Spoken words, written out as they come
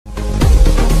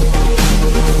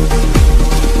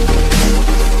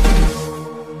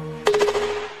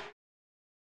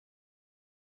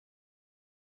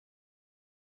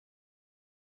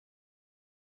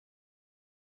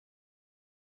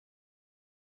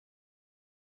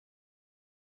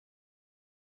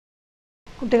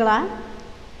കുട്ടികളെ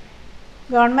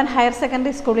government higher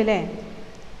secondary സ്കൂളിലെ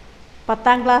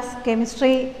 10ാം class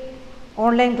chemistry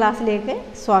online ക്ലാസ്സിലേക്ക്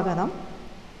സ്വാഗതം.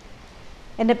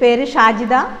 എൻ്റെ പേര്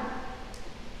ഷാജിദ.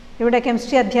 ഇവിടെ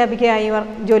കെമിസ്ട്രി അധ്യാപികയായി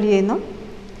ജോലി ചെയ്യുന്നു.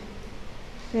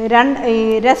 ഈ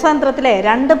രസതന്ത്രത്തിലെ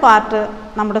 2 പാർട്ട്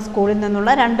നമ്മുടെ സ്കൂളിൽ നിന്നുള്ള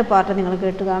 2 പാർട്ട് നിങ്ങൾ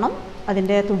കേട്ട് കാണും.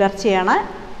 അതിൻ്റെ തുടർച്ചയാണ്.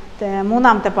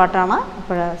 3ാമത്തെ പാർട്ടാണ്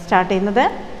ഇപ്പോൾ സ്റ്റാർട്ട് ചെയ്യുന്നത്.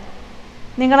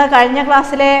 നിങ്ങൾ കഴിഞ്ഞ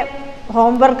ക്ലാസ്സിലെ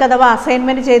ഹോംവർക്ക് അഥവാ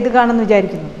അസൈൻമെൻറ്റ് ചെയ്ത് കാണുമെന്ന്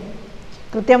വിചാരിക്കുന്നു.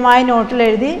 കൃത്യമായി നോട്ടിൽ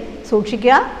എഴുതി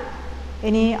സൂക്ഷിക്കുക.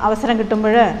 ഇനി അവസരം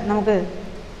കിട്ടുമ്പോൾ നമുക്ക്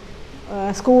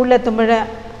സ്കൂളിലെത്തുമ്പോൾ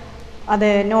അത്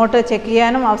നോട്ട് ചെക്ക്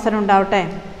ചെയ്യാനും അവസരം ഉണ്ടാവട്ടെ.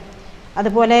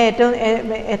 അതുപോലെ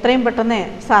എത്രയും പെട്ടെന്ന്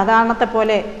സാധാരണത്തെ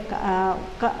പോലെ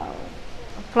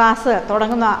ക്ലാസ്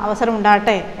തുടങ്ങുന്ന അവസരം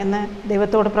ഉണ്ടാകട്ടെ എന്ന്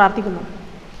ദൈവത്തോട് പ്രാർത്ഥിക്കുന്നു.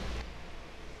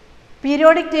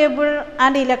 Periodic table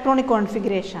and electronic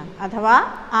configuration അഥവാ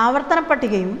ആവർത്തന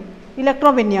പട്ടികയും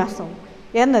ഇലക്ട്രോൺ വിന്യാസവും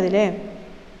എന്നതിൽ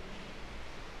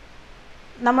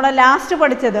നമ്മൾ ലാസ്റ്റ്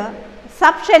പഠിച്ചത്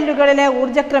സബ് ഷെല്ലുകളിലെ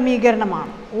ഊർജ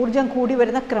ക്രമീകരണമാണ്. ഊർജം കൂടി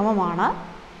വരുന്ന ക്രമമാണ്.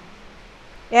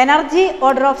 Energy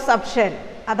order of sub shell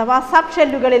അഥവാ സബ്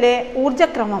ഷെല്ലുകളിലെ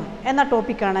ഊർജക്രമം എന്ന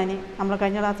ടോപ്പിക്കാണ് ഇനി നമ്മൾ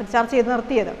കഴിഞ്ഞ ക്ലാസ്സിൽ ചർച്ച ചെയ്ത്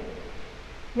നിർത്തിയത്.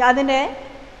 അതിൻ്റെ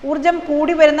ഊർജം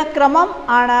കൂടി വരുന്ന ക്രമം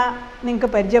ആണ് നിങ്ങൾക്ക്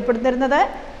പരിചയപ്പെടുത്തിരുന്നത്.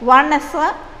 1s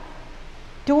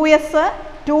 2s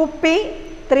 2p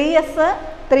 3s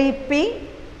 3p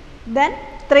then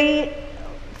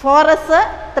 4s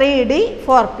 3d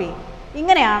 4p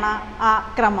ഇങ്ങനെയാണ് ആ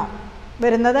ക്രമം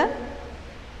വരുന്നത്.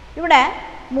 ഇവിടെ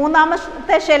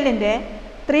 3ാമത്തെ ഷെല്ലിൻ്റെ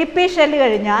 3p ഷെല്ല്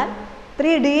കഴിഞ്ഞാൽ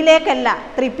 3dയിലേക്കല്ല,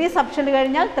 3p സബ് ഷെല്ല്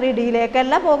കഴിഞ്ഞാൽ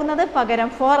 3dയിലേക്കല്ല പോകുന്നത്,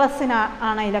 പകരം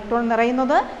 4sനാണ് ഇലക്ട്രോൺ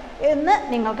നിറയുന്നത് എന്ന്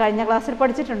നിങ്ങൾ കഴിഞ്ഞ ക്ലാസ്സിൽ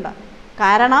പഠിച്ചിട്ടുണ്ട്.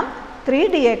 കാരണം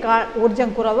 3dയേക്കാൾ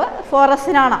ഊർജം കുറവ്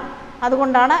 4sനാണ്.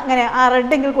 അതുകൊണ്ടാണ് അങ്ങനെ ആ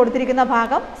റെഡിങ്ങിൽ കൊടുത്തിരിക്കുന്ന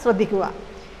ഭാഗം ശ്രദ്ധിക്കുക.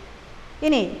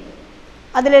 ഇനി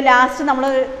അതിൽ ലാസ്റ്റ് നമ്മൾ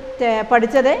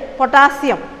പഠിച്ചത്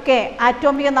പൊട്ടാസ്യം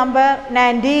ആറ്റോമിക് നമ്പർ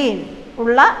 19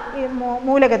 ഉള്ള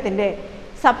മൂലകത്തിൻ്റെ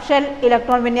sub shell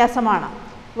electron വിന്യാസമാണ്.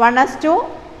 1s2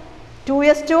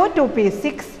 2s2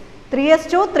 2p6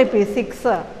 3s2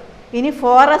 3p6. ഇനി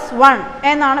 4s1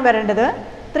 എന്നാണ് വരേണ്ടത്.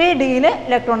 3dയിൽ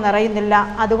ഇലക്ട്രോൺ നിറയുന്നില്ല.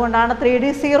 അതുകൊണ്ടാണ്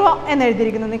 3d0 എന്ന്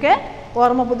എഴുതിയിരിക്കുന്നത്. നിങ്ങൾക്ക്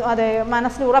അത്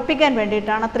മനസ്സിൽ ഉറപ്പിക്കാൻ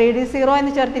വേണ്ടിയിട്ടാണ് 3d0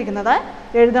 എന്ന് ചേർത്തിരിക്കുന്നത്.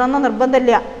 എഴുതണമെന്ന്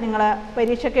നിർബന്ധമില്ല. നിങ്ങൾ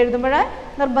പരീക്ഷയ്ക്ക് എഴുതുമ്പോൾ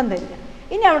നിർബന്ധമില്ല.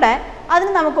 ഇനി അവിടെ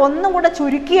അതിന് നമുക്ക് ഒന്നും കൂടെ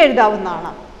ചുരുക്കി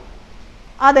എഴുതാവുന്നതാണ്.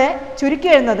 അത് ചുരുക്കി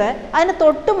എഴുതുന്നത് അതിന്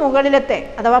തൊട്ട് മുകളിലത്തെ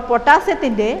അഥവാ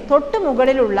പൊട്ടാസ്യത്തിൻ്റെ തൊട്ട്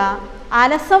മുകളിലുള്ള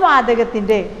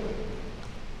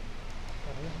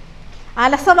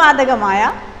അലസവാതകമായ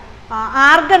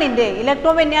ആർഗണിൻ്റെ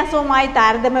ഇലക്ട്രോൺ വിന്യാസവുമായി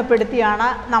താരതമ്യപ്പെടുത്തിയാണ്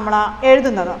നമ്മൾ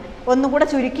എഴുതുന്നത്. ഒന്നുകൂടെ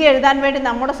ചുരുക്കി എഴുതാൻ വേണ്ടി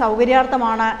നമ്മുടെ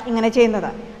സൗകര്യാർത്ഥമാണ് ഇങ്ങനെ ചെയ്യുന്നത്.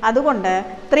 അതുകൊണ്ട്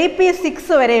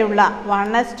 3p6 വരെയുള്ള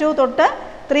 1s2 തൊട്ട്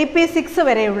 3p6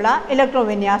 വരെയുള്ള ഇലക്ട്രോൺ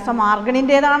വിന്യാസം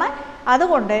ആർഗണിൻ്റേതാണ്.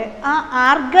 അതുകൊണ്ട് ആ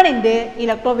ആർഗണിൻ്റെ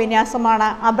ഇലക്ട്രോൺ വിന്യാസമാണ്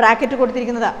ആ ബ്രാക്കറ്റ്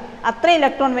കൊടുത്തിരിക്കുന്നത്. അത്ര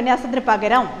ഇലക്ട്രോൺ വിന്യാസത്തിന്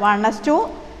പകരം 1s2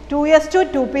 2s2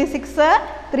 2p6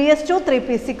 3s2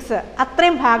 3p6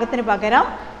 അത്രയും ഭാഗത്തിന് പകരം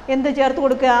എന്ത് ചേർത്ത്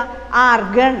കൊടുക്കുക?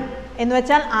 ആർഗൺ എന്ന്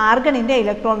വെച്ചാൽ ആർഗണിൻ്റെ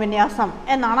ഇലക്ട്രോൺ വിന്യാസം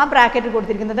എന്നാണ് ആ ബ്രാക്കറ്റ്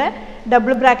കൊടുത്തിരിക്കുന്നത്.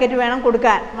 ഡബിൾ ബ്രാക്കറ്റ് വേണം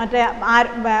കൊടുക്കാൻ.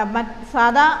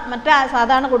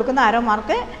 സാധാരണ കൊടുക്കുന്ന ആരോ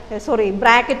മാർക്ക്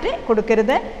ബ്രാക്കറ്റ്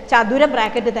കൊടുക്കരുത്. ചതുര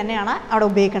ബ്രാക്കറ്റ് തന്നെയാണ് അവിടെ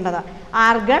ഉപയോഗിക്കേണ്ടത്.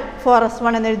 ആർഗൺ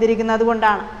 4s1 എന്ന് എഴുതിയിരിക്കുന്നത്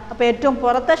കൊണ്ടാണ്. അപ്പോൾ ഏറ്റവും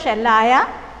പുറത്തെ ഷെല്ലായ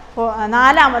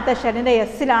 4ാമത്തെ ഷെല്ലിൻ്റെ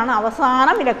എസ്സിലാണ്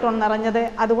അവസാനം ഇലക്ട്രോൺ നിറഞ്ഞത്.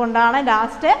 അതുകൊണ്ടാണ്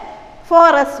ലാസ്റ്റ്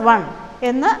 4s1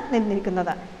 എന്ന്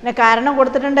നിന്നിരിക്കുന്നത്. പിന്നെ കാരണം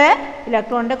കൊടുത്തിട്ടുണ്ട്.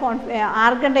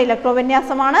 ആർഗണിൻ്റെ ഇലക്ട്രോൺ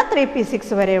വിന്യാസമാണ്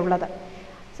 3p6 വരെയുള്ളത്.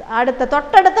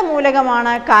 തൊട്ടടുത്ത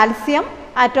മൂലകമാണ് കാൽസ്യം,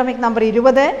 ആറ്റോമിക് നമ്പർ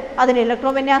 20. അതിന്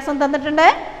ഇലക്ട്രോൺ വിന്യാസം തന്നിട്ടുണ്ട്.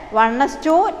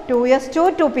 1s2 2s2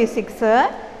 2p6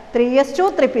 3s2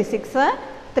 3p6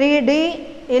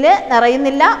 3dയിൽ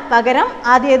നിറയുന്നില്ല. പകരം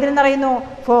ആദ്യം ഏതിൽ നിറയുന്നു?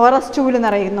 4s2ൽ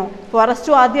നിറയുന്നു.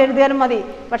 4s2 ആദ്യം എഴുതിയാലും മതി.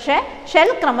 പക്ഷേ ഷെൽ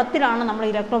ക്രമത്തിലാണ് നമ്മൾ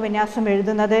ഇലക്ട്രോൺ വിന്യാസം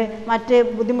എഴുതുന്നത്, മറ്റ്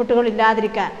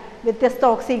ബുദ്ധിമുട്ടുകളില്ലാതിരിക്കാൻ. വ്യത്യസ്ത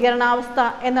ഓക്സീകരണാവസ്ഥ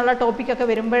എന്നുള്ള ടോപ്പിക്കൊക്കെ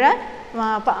വരുമ്പോൾ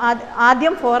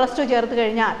ആദ്യം 4s2 ചേർത്ത്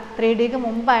കഴിഞ്ഞാൽ 3dക്ക്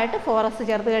മുമ്പായിട്ട് 4s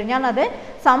ചേർത്ത് കഴിഞ്ഞാൽ അത്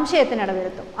സംശയത്തിനിട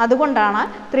വരുത്തും. അതുകൊണ്ടാണ്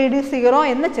 3d0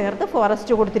 എന്ന് ചേർത്ത്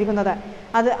 4s2 കൊടുത്തിരിക്കുന്നത്.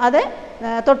 അത്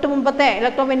തൊട്ട് മുമ്പത്തെ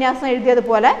ഇലക്ട്രോൺ വിന്യാസം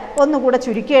എഴുതിയതുപോലെ ഒന്നുകൂടെ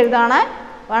ചുരുക്കി എഴുതാണ്.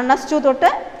 1s2 തൊട്ട്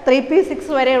 3p6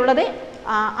 വരെയുള്ളത്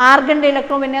ആർഗണിൻ്റെ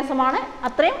ഇലക്ട്രോൺ വിന്യാസമാണ്.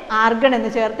 അത്രയും ആർഗൺ എന്ന്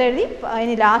ചേർത്ത് എഴുതി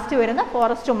ഇനി ലാസ്റ്റ് വരുന്ന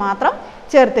 4s2 മാത്രം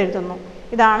ചേർത്തെഴുതുന്നു.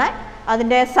 ഇതാണ്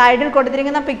അതിൻ്റെ സൈഡിൽ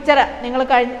കൊടുത്തിരിക്കുന്ന പിക്ചർ. നിങ്ങൾ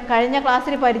കഴിഞ്ഞ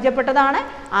ക്ലാസ്സിൽ പരിചയപ്പെട്ടതാണ്.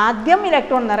 ആദ്യം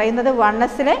ഇലക്ട്രോൺ നിറയുന്നത്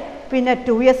 1s, പിന്നെ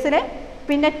 2s,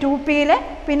 പിന്നെ 2pയിൽ,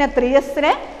 പിന്നെ 3s,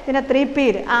 പിന്നെ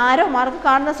 3pയിൽ. ആരോ മാർക്ക്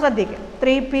കാണുന്ന ശ്രദ്ധിക്കുക.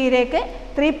 3pയിലേക്ക്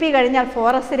 3p കഴിഞ്ഞാൽ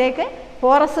 4sലേക്ക്,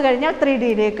 4s കഴിഞ്ഞാൽ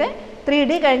 3d-യിലേക്ക്,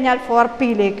 3d കഴിഞ്ഞാൽ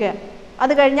 4p-യിലേക്ക്,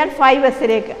 അത് കഴിഞ്ഞാൽ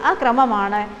 5s-ലേക്ക്. ആ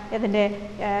ക്രമമാണ് ഇതിൻ്റെ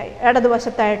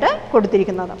ഇടതുവശത്തായിട്ട്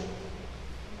കൊടുത്തിരിക്കുന്നത്.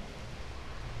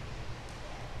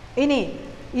 ഇനി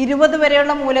 20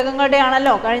 വരെയുള്ള മൂലകങ്ങളുടെ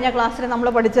ആണല്ലോ കഴിഞ്ഞ ക്ലാസ്സിൽ നമ്മൾ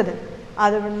പഠിച്ചത്.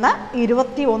 അതിന്ന്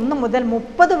 21 മുതൽ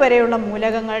 30 വരെയുള്ള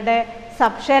മൂലകങ്ങളുടെ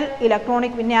സബ്ഷെൽ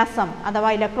ഇലക്ട്രോണിക് വിന്യാസം അഥവാ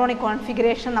ഇലക്ട്രോണിക്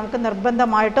കോൺഫിഗറേഷൻ നമുക്ക്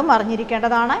നിർബന്ധമായിട്ടും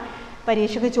അറിഞ്ഞിരിക്കേണ്ടതാണ്,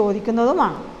 പരീക്ഷയ്ക്ക്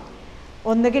ചോദിക്കുന്നതുമാണ്.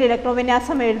 ഒന്നുകിൽ ഇലക്ട്രോൺ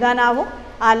വിന്യാസം എഴുതാനാവും,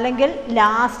 അല്ലെങ്കിൽ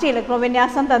ലാസ്റ്റ് ഇലക്ട്രോൺ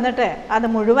വിന്യാസം തന്നിട്ട് അത്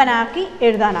മുഴുവനാക്കി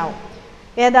എഴുതാനാവും.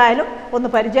 ഏതായാലും ഒന്ന്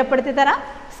പരിചയപ്പെടുത്തി തരാം.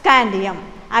 സ്കാൻഡിയം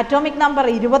ആറ്റോമിക് നമ്പർ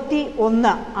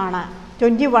 21 ആണ്,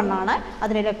 21 ആണ്.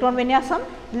 അതിന് ഇലക്ട്രോൺ വിന്യാസം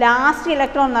ലാസ്റ്റ്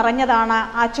ഇലക്ട്രോൺ നിറഞ്ഞതാണ്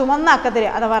ആ ചുവന്ന അക്കത്തിൽ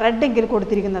അഥവാ റെഡ് ഇങ്കിൽ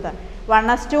കൊടുത്തിരിക്കുന്നത്.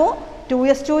 1s2,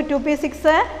 2s2, 2p6,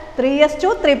 3s2,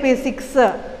 3p6,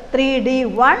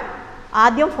 3d1.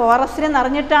 ആദ്യം 4s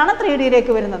നിറഞ്ഞിട്ടാണ്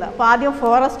 3d-യിലേക്ക് വരുന്നത്. അപ്പോൾ ആദ്യം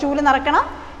 4s2-ൽ നിറയ്ക്കണം,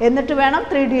 എന്നിട്ട് വേണം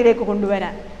 3d-യിലേക്ക്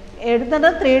കൊണ്ടുവരാൻ. എഴുതുന്നത്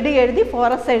 3d എഴുതി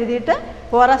 4s എഴുതിയിട്ട്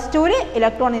 4s2-ൽ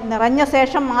ഇലക്ട്രോൺ നിറഞ്ഞ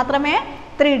ശേഷം മാത്രമേ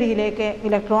 3d-യിലേക്ക്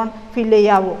ഇലക്ട്രോൺ ഫില്ല്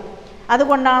ചെയ്യാവൂ.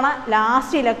 അതുകൊണ്ടാണ്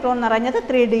ലാസ്റ്റ് ഇലക്ട്രോൺ നിറഞ്ഞത്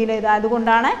 3d-യിലേത്,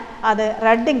 അതുകൊണ്ടാണ് അത്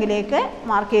റെഡ് ഇങ്കിലേക്ക്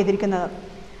മാർക്ക് ചെയ്തിരിക്കുന്നത്.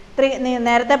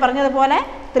 നേരത്തെ പറഞ്ഞതുപോലെ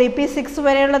 3p6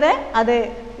 വരെയുള്ളത് അത്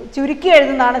ചുരുക്കി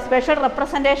എഴുതുന്നതാണ്, സ്പെഷ്യൽ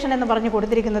റെപ്രസെൻറ്റേഷൻ എന്ന് പറഞ്ഞ്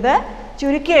കൊടുത്തിരിക്കുന്നത്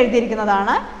ചുരുക്കി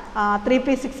എഴുതിയിരിക്കുന്നതാണ്.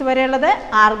 3p6 വരെയുള്ളത്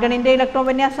ആർഗണിൻ്റെ electron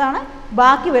വിന്യാസമാണ്.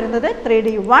 ബാക്കി വരുന്നത്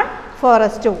 3d1,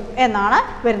 4s2 എന്നാണ്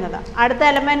വരുന്നത്. അടുത്ത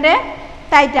എലമെൻറ്റ്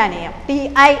ടൈറ്റാനിയം, Ti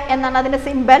എന്നാണ് അതിൻ്റെ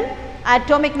സിമ്പൽ.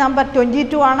 ആറ്റോമിക് നമ്പർ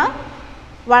 22 ആണ്.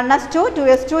 1s2,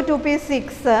 2s2,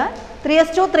 2p6,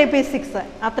 3s2, 3p6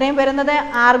 അത്രയും വരുന്നത്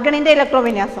ആർഗണിൻ്റെ ഇലക്ട്രോൺ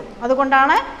വിന്യാസം.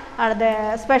 അതുകൊണ്ടാണ് അത്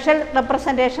സ്പെഷ്യൽ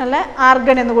റെപ്രസെൻറ്റേഷനിൽ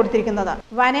ആർഗൺ എന്ന് കൊടുത്തിരിക്കുന്നത്.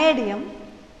 Vanadium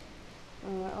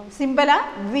സിമ്പല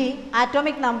V,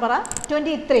 atomic number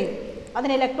 23.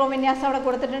 അതിന് ഇലക്ട്രോൺ വിന്യാസം അവിടെ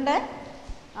കൊടുത്തിട്ടുണ്ട്,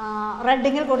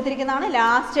 റെഡിങ്ങിൽ കൊടുത്തിരിക്കുന്നതാണ്.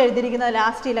 ലാസ്റ്റ് എഴുതിയിരിക്കുന്നത്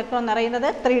ലാസ്റ്റ് ഇലക്ട്രോൺ നിറയുന്നത്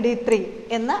 3d3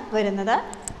 എന്ന് വരുന്നത്.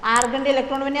 ആർഗണിൻ്റെ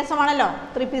ഇലക്ട്രോൺ വിന്യാസമാണല്ലോ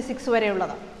 3p6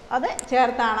 വരെയുള്ളത്, അത്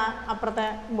ചേർത്താണ് അപ്പുറത്തെ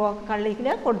കള്ളിയിൽ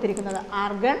കൊടുത്തിരിക്കുന്നത്.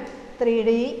 ആർഗൺ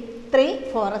 3d3,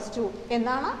 4s2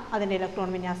 എന്നാണ് അതിൻ്റെ ഇലക്ട്രോൺ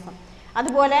വിന്യാസം.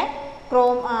 അതുപോലെ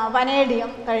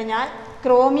വനേഡിയം കഴിഞ്ഞാൽ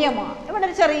ക്രോമിയമാണ്. ഇവിടെ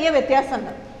ഒരു ചെറിയ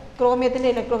വ്യത്യാസമുണ്ട് ക്രോമിയത്തിൻ്റെ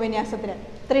ഇലക്ട്രോൺ വിന്യാസത്തിൽ.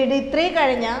 3d3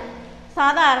 കഴിഞ്ഞാൽ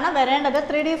സാധാരണ വരേണ്ടത്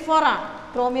 3d4 ആണ്.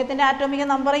 ക്രോമിയത്തിൻ്റെ ആറ്റോമിക്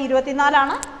നമ്പർ 24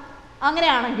 ആണ്.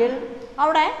 അങ്ങനെയാണെങ്കിൽ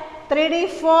അവിടെ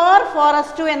 3d4,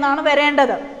 4s2 എന്നാണ്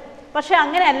വരേണ്ടത്. പക്ഷെ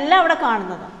അങ്ങനെയല്ല അവിടെ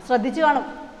കാണുന്നത്.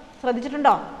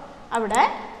 ശ്രദ്ധിച്ചിട്ടുണ്ടോ? അവിടെ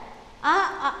ആ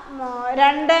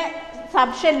രണ്ട്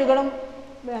സബ്ഷെല്ലുകളും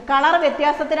കളർ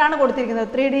വ്യത്യാസത്തിലാണ് കൊടുത്തിരിക്കുന്നത്.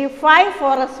 3d5,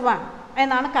 4s1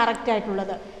 എന്നാണ് കറക്റ്റ്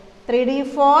ആയിട്ടുള്ളത്.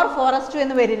 3d4, 4s2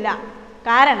 എന്ന് വരില്ല.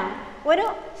 കാരണം ഒരു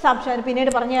സബ്ഷെൽ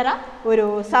പിന്നീട് പറഞ്ഞുതരാം. ഒരു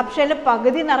സബ്ഷെൽ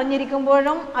പകുതി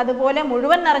നിറഞ്ഞിരിക്കുമ്പോഴും അതുപോലെ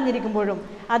മുഴുവൻ നിറഞ്ഞിരിക്കുമ്പോഴും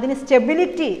അതിന്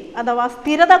സ്റ്റെബിലിറ്റി അഥവാ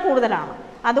സ്ഥിരത കൂടുതലാണ്.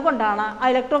 അതുകൊണ്ടാണ് ആ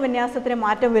ഇലക്ട്രോൺ വിന്യാസത്തിന്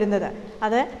മാറ്റം വരുന്നത്.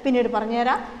 അത് പിന്നീട്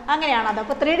പറഞ്ഞുതരാം. അങ്ങനെയാണ് അത്.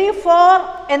 അപ്പോൾ 3d4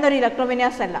 എന്നൊരു ഇലക്ട്രോൺ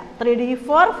വിന്യാസം അല്ല,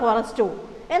 3d4, 4s2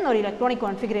 എന്നൊരു ഇലക്ട്രോണിക്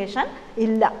കോൺഫിഗറേഷൻ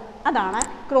ഇല്ല. അതാണ്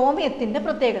ക്രോമിയത്തിൻ്റെ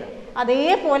പ്രത്യേകത.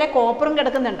 അതേപോലെ കോപ്പറും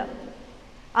കിടക്കുന്നുണ്ട്.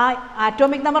 ആ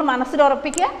ആറ്റോമിക് നമ്പർ മനസ്സിൽ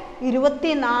ഉറപ്പിക്കുക,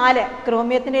 24.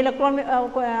 ക്രോമിയത്തിൻ്റെ ഇലക്ട്രോൺ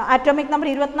ആറ്റോമിക് നമ്പർ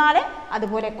 24,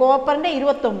 അതുപോലെ കോപ്പറിൻ്റെ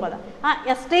 29. ആ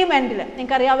എക്സ്ട്രീം എൻഡിൽ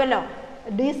നിങ്ങൾക്കറിയാമല്ലോ,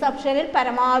 ഡി സബ്ഷെല്ലിൽ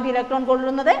പരമാവധി ഇലക്ട്രോൺ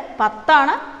കൊള്ളുന്നത് 10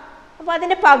 ആണ്. അപ്പോൾ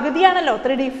അതിൻ്റെ പകുതിയാണല്ലോ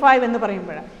 3d5 എന്ന്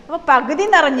പറയുമ്പോൾ. അപ്പോൾ പകുതി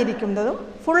നിറഞ്ഞിരിക്കുന്നതും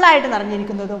ഫുള്ളായിട്ട്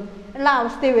നിറഞ്ഞിരിക്കുന്നതും ഉള്ള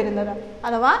അവസ്ഥ വരുന്നത്,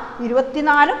 അഥവാ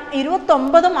 24ഉം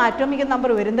 29ഉം ആറ്റോമിക്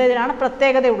നമ്പർ വരുന്നതിനാണ്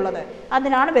പ്രത്യേകത ഉള്ളത്.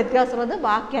 അതിനാണ് വ്യത്യാസമുള്ളത്.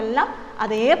 ബാക്കിയെല്ലാം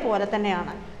അതേപോലെ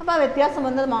തന്നെയാണ്. അപ്പോൾ ആ വ്യത്യാസം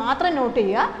വന്നത് മാത്രം നോട്ട്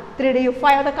ചെയ്യുക.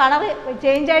 3d5 അത് കളർ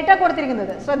ചേഞ്ച് ആയിട്ടാണ്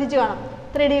കൊടുത്തിരിക്കുന്നത്, ശ്രദ്ധിച്ച് കാണാം.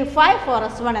 3d5,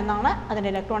 4s1 എന്നാണ് അതിൻ്റെ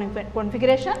ഇലക്ട്രോണിക്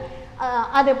കോൺഫിഗറേഷൻ.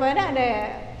 അതേപോലെ അതിൻ്റെ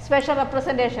സ്പെഷ്യൽ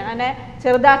റെപ്രസെൻറ്റേഷൻ അതിനെ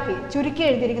ചെറുതാക്കി ചുരുക്കി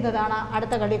എഴുതിയിരിക്കുന്നതാണ്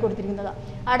അടുത്ത കളി കൊടുത്തിരിക്കുന്നത്.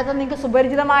 അടുത്ത നിങ്ങൾക്ക്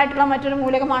സുപരിചിതമായിട്ടുള്ള മറ്റൊരു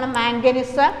മൂലകമാണ്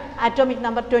മാംഗനീസ്, ആറ്റോമിക്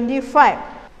നമ്പർ 25.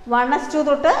 1s2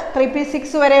 തൊട്ട്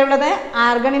 3p6 വരെയുള്ളത്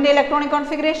ആർഗണിൻ്റെ electronic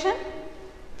configuration.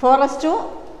 4s2,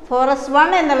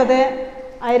 4s1 എന്നുള്ളത്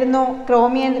ആയിരുന്നു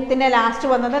ക്രോമിയത്തിൻ്റെ ലാസ്റ്റ്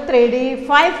വന്നത്.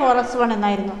 3d5, 4s1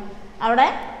 എന്നായിരുന്നു. അവിടെ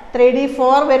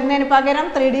 3d4 വരുന്നതിന് പകരം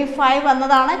 3d5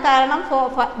 വന്നതാണ്. കാരണം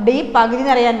ഡി പകുതി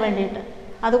നിറയാൻ വേണ്ടിയിട്ട്.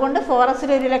 അതുകൊണ്ട് 4s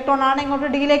ഒരു ഇലക്ട്രോൺ ആണ് ഇങ്ങോട്ട്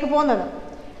ഡിയിലേക്ക് പോകുന്നത്.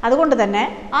 അതുകൊണ്ട് തന്നെ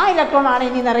ആ ഇലക്ട്രോൺ ആണ്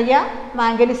ഇനി നിറയുക.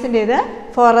 മാംഗനീസിൻ്റേത്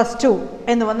 4s2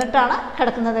 എന്ന് വന്നിട്ടാണ്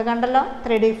കിടക്കുന്നത്. കണ്ടല്ലോ,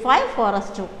 3d5,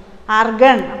 4s2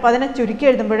 ആർഗൺ. അപ്പോൾ അതിനെ ചുരുക്കി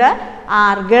എഴുതുമ്പോൾ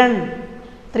ആർഗൺ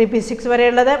 3p6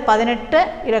 വരെയുള്ളത് 18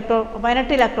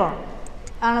 ഇലക്ട്രോൺ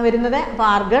ആണ് വരുന്നത്. അപ്പോൾ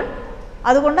ആർഗൺ,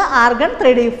 അതുകൊണ്ട് ആർഗൺ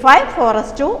 3d5,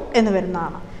 4s2 എന്ന്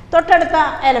വരുന്നതാണ്. തൊട്ടടുത്ത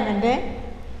എലമെൻറ്റ്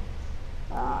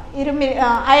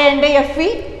അയണിൻ്റെ Fe,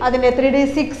 അതിൻ്റെ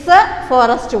 3d6,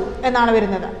 4s2 എന്നാണ്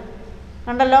വരുന്നത്.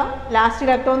 കണ്ടല്ലോ, ലാസ്റ്റ്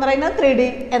ഇലക്ട്രോൺ എന്ന് പറയുന്നത് 3D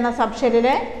എന്ന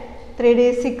സബ്ഷെല്ലിലെ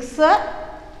 3D6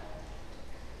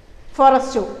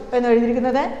 4s2 എന്ന്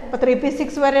എഴുതിയിരിക്കുന്നത്. അപ്പോൾ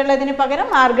 3p6 വരെയുള്ളതിന് പകരം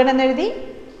ആർഗൺ എന്ന് എഴുതി,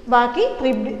 ബാക്കി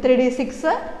 3d6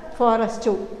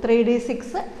 4s2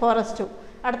 3d6 4s2.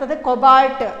 അടുത്തത്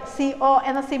കൊബാൾട്ട്, CO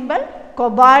എന്ന സിമ്പിൾ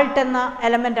കൊബാൾട്ട് എന്ന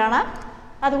എലമെൻ്റ് ആണ്.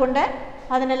 അതുകൊണ്ട്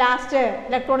അതിൻ്റെ ലാസ്റ്റ്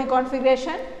ഇലക്ട്രോണിക്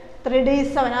കോൺഫിഗറേഷൻ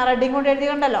 3d7, ആ റെഡിങ് കൊണ്ട് എഴുതി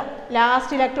കണ്ടല്ലോ.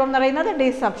 ലാസ്റ്റ് ഇലക്ട്രോൺ എന്ന് പറയുന്നത് D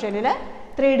സബ്ഷെല്ലിൽ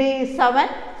 3d7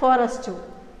 4s2.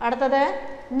 അടുത്തത്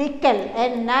nickel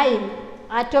N9,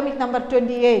 atomic number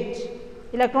 28,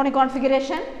 electronic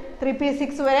configuration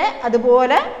 3p6 വരെ,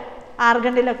 അതുപോലെ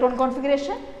ആർഗണിൻ്റെ ഇലക്ട്രോൺ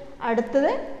കോൺഫിഗറേഷൻ.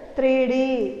 അടുത്തത്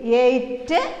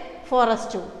 3d8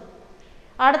 4s2.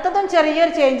 അടുത്തതും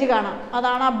ചെറിയൊരു ചേഞ്ച് കാണാം,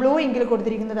 അതാണ് ആ ബ്ലൂ ഇങ്കിൽ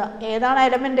കൊടുത്തിരിക്കുന്നത്. ഏതാണ്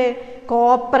എലമെൻറ്റ്?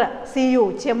 കോപ്പർ, Cu,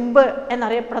 ചെമ്പ്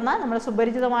എന്നറിയപ്പെടുന്ന നമ്മൾ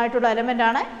സുപരിചിതമായിട്ടുള്ള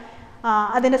എലമെൻ്റാണ്.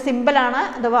 അതിൻ്റെ സിമ്പിളാണ്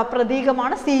അഥവാ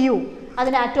പ്രതീകമാണ് Cu.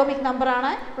 അതിൻ്റെ ആറ്റോമിക്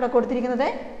നമ്പറാണ് ഇവിടെ കൊടുത്തിരിക്കുന്നത്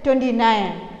 29.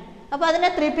 അപ്പോൾ അതിനെ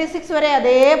 3p6 വരെ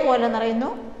അതേപോലെ നിറയുന്നു.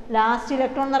 ലാസ്റ്റ്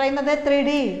ഇലക്ട്രോൺ എന്ന് പറയുന്നത്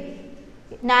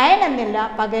 3d9 എന്നില്ല,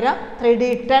 പകരം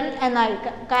 3d10 എന്നായി.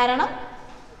 കാരണം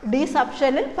D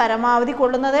സബ്ഷെല്ലിൽ പരമാവധി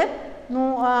കൊള്ളുന്നത്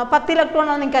 10 ഇലക്ട്രോൺ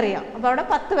ആണെന്ന് നിങ്ങൾക്കറിയാം. അപ്പോൾ അവിടെ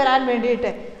 10 വരാൻ വേണ്ടിയിട്ട്,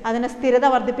 അതിന് സ്ഥിരത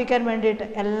വർദ്ധിപ്പിക്കാൻ വേണ്ടിയിട്ട്,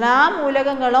 എല്ലാ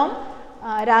മൂലകങ്ങളും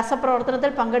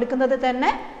രാസപ്രവർത്തനത്തിൽ പങ്കെടുക്കുന്നത് തന്നെ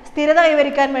സ്ഥിരത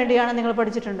കൈവരിക്കാൻ വേണ്ടിയാണ്. നിങ്ങൾ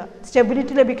പഠിച്ചിട്ടുണ്ട്,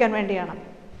 സ്റ്റെബിലിറ്റി ലഭിക്കാൻ വേണ്ടിയാണ്.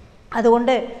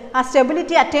 അതുകൊണ്ട് ആ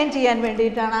സ്റ്റെബിലിറ്റി അറ്റൈൻ ചെയ്യാൻ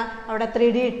വേണ്ടിയിട്ടാണ് അവിടെ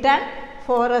 3d10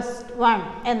 4s1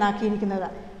 എന്നാക്കിയിരിക്കുന്നത്.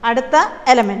 അടുത്ത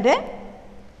എലമെൻറ്റ്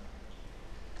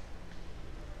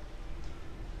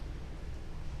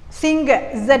സിങ്ക്,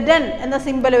 Zn എന്ന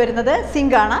സിമ്പൽ വരുന്നത്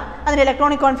സിങ്ക് ആണ്. അതിൻ്റെ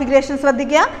ഇലക്ട്രോണിക് കോൺഫിഗറേഷൻ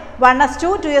ശ്രദ്ധിക്കുക.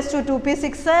 1s2 2s2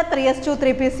 2p6 3s2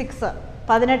 3p6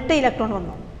 18 electron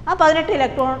വന്നു. ആ 18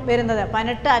 ഇലക്ട്രോൺ വരുന്നത്,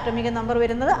 18 ആറ്റോമിക് നമ്പർ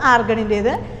വരുന്നത്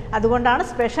ആർഗണിൻ്റേത്. അതുകൊണ്ടാണ്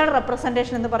സ്പെഷ്യൽ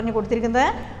റെപ്രസെൻറ്റേഷൻ എന്ന് പറഞ്ഞ് കൊടുത്തിരിക്കുന്നത്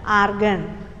ആർഗൺ.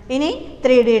 ഇനി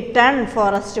 3d10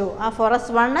 4s2, ആ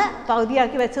 4s1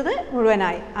 പകുതിയാക്കി വെച്ചത്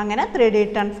മുഴുവനായി. അങ്ങനെ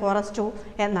 3d10 4s2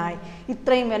 എന്നായി.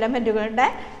 ഇത്രയും എലമെൻറ്റുകളുടെ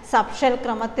സബ്ഷെൽ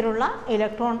ക്രമത്തിലുള്ള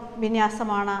ഇലക്ട്രോൺ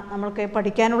വിന്യാസമാണ് നമ്മൾക്ക്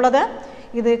പഠിക്കാനുള്ളത്.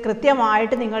 ഇത്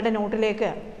കൃത്യമായിട്ട് നിങ്ങളുടെ നോട്ടിലേക്ക്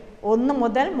 1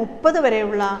 മുതൽ 30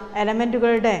 വരെയുള്ള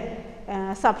എലമെൻറ്റുകളുടെ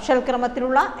സബ്ഷെൽ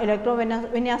ക്രമത്തിലുള്ള ഇലക്ട്രോൺ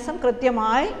വിന്യാസം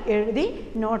കൃത്യമായി എഴുതി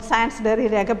നോട്ട് സയൻസ് ഡയറി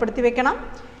രേഖപ്പെടുത്തി വെക്കണം.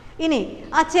 ഇനി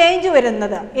ആ ചേഞ്ച്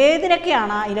വരുന്നത്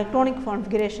ഏതിനൊക്കെയാണ് ഇലക്ട്രോണിക്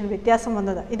കോൺഫിഗറേഷൻ വ്യത്യാസം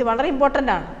വന്നത്? ഇത് വളരെ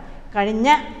ഇമ്പോർട്ടൻ്റ് ആണ്. കഴിഞ്ഞ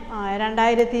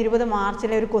 2020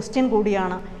 മാർച്ചിലെ ഒരു ക്വസ്റ്റ്യൻ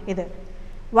കൂടിയാണ് ഇത്.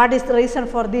 What is the reason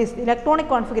for this?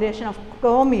 Electronic configuration of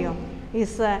chromium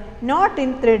is not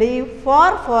in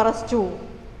 3d4 4s2,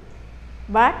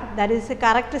 but that is the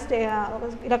correct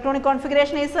electronic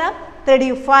configuration is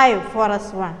 3d5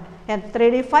 4s1 and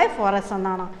 3d5 4s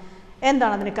എന്നാണ്.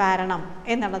 എന്താണ് അതിന് കാരണം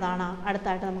എന്നുള്ളതാണ്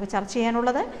അടുത്തായിട്ട് നമുക്ക് ചർച്ച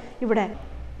ചെയ്യാനുള്ളത്. ഇവിടെ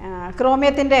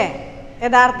ക്രോമിയത്തിൻ്റെ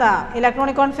യഥാർത്ഥ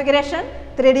ഇലക്ട്രോണിക് കോൺഫിഗറേഷൻ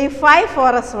 3d5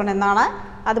 4s1 എന്നാണ്.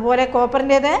 അതുപോലെ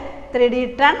കോപ്പറിൻ്റേത്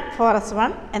 3d10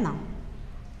 4s1 എന്നാണ്.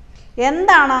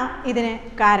 എന്താണ് ഇതിന്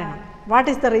കാരണം? What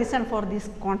is the reason for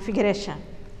this configuration?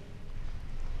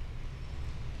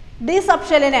 D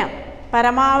സബ്ഷെല്ലിന്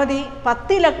പരമാവധി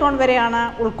 10 ഇലക്ട്രോൺ വരെയാണ്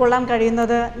ഉൾക്കൊള്ളാൻ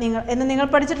കഴിയുന്നത് എന്ന് നിങ്ങൾ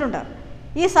പഠിച്ചിട്ടുണ്ട്.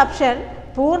 ഈ സബ്ഷെൽ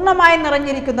പൂർണ്ണമായി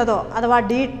നിറഞ്ഞിരിക്കുന്നതോ അഥവാ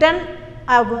D10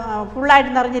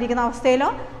 ഫുള്ളായിട്ട് നിറഞ്ഞിരിക്കുന്ന അവസ്ഥയിലോ,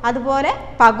 അതുപോലെ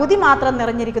പകുതി മാത്രം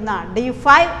നിറഞ്ഞിരിക്കുന്ന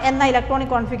D5 എന്ന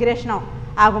ഇലക്ട്രോണിക് കോൺഫിഗറേഷനോ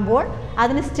ആകുമ്പോൾ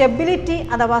അതിന് സ്റ്റെബിലിറ്റി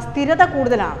അഥവാ സ്ഥിരത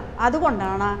കൂടുതലാണ്.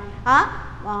 അതുകൊണ്ടാണ് ആ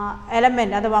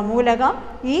എലമെൻറ്റ് അഥവാ മൂലകം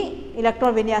ഈ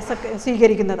ഇലക്ട്രോൺ വിന്യാസം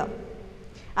സ്വീകരിക്കുന്നത്.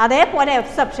 അതേപോലെ F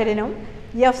സബ്ഷെല്ലിനും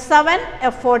F7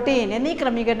 F14 എന്നീ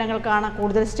ക്രമീകരണങ്ങൾക്കാണ്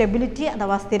കൂടുതൽ സ്റ്റെബിലിറ്റി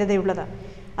അഥവാ സ്ഥിരതയുള്ളത്.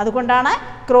 അതുകൊണ്ടാണ്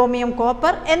ക്രോമിയം,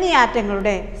 കോപ്പർ എന്നീ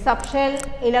ആറ്റങ്ങളുടെ സബ്ഷെൽ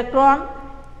ഇലക്ട്രോൺ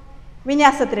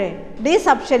വിന്യാസത്തിൽ D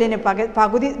സബ്ഷെല്ലിന്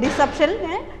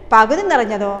പകുതി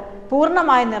നിറഞ്ഞതോ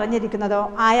പൂർണ്ണമായി നിറഞ്ഞിരിക്കുന്നതോ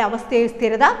ആയ അവസ്ഥയിൽ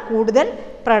സ്ഥിരത കൂടുതൽ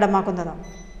പ്രകടമാക്കുന്നത്.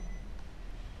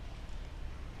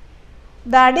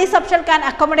 The D subshell can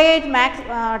accommodate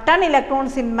 10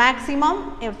 electrons in maximum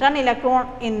 10 electron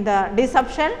in the D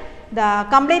subshell. The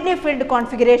completely filled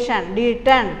configuration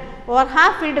D10 or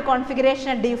half filled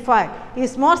configuration D5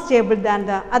 is more stable than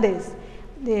the others.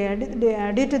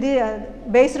 Due to the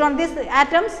based on these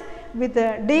atoms with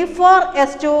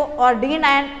D4s2 or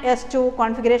D9s2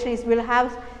 configuration will have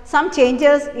some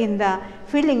changes in the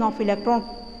filling of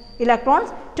electrons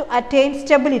to attain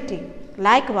stability.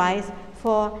 Likewise,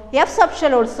 for F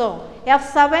subshell also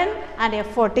F7 and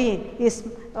F14 is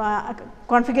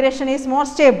configuration is more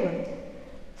stable.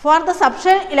 For the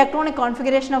subshell electronic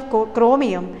configuration of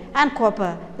chromium and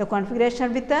copper, the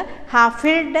configuration with the half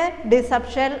filled D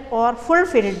subshell or full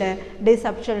filled D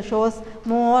subshell shows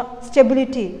more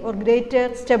stability or greater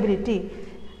stability.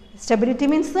 Stability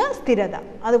means സ്ഥിരത.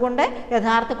 അതുകൊണ്ട്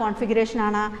യഥാർത്ഥ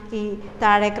കോൺഫിഗറേഷനാണ് ഈ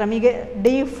താഴെ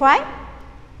D5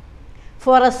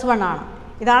 4s1 ആണ്.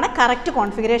 ഇതാണ് correct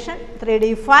configuration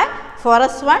 3D5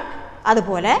 4s1.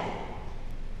 അതുപോലെ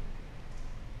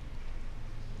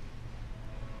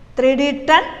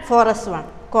 3D10 4s1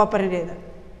 കോപ്പറിൻ്റേത്.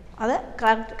 അത്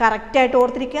കറക്റ്റായിട്ട്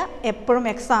ഓർത്തിരിക്കുക, എപ്പോഴും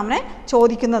എക്സാമിന്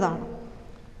ചോദിക്കുന്നതാണ്.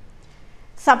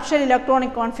 Subshell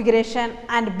electronic configuration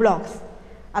and blocks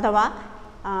അഥവാ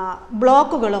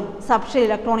ബ്ലോക്കുകളും സബ്ഷെൽ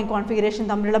ഇലക്ട്രോണിക് കോൺഫിഗറേഷൻ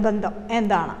തമ്മിലുള്ള ബന്ധം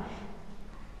എന്താണ്?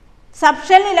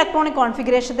 സബ്ഷെൽ ഇലക്ട്രോണിക്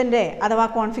കോൺഫിഗറേഷൻ്റെ അഥവാ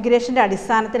കോൺഫിഗറേഷൻ്റെ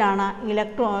അടിസ്ഥാനത്തിലാണ്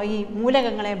ഈ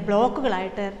മൂലകങ്ങളെ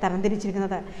ബ്ലോക്കുകളായിട്ട്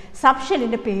തരംതിരിച്ചിരിക്കുന്നത്.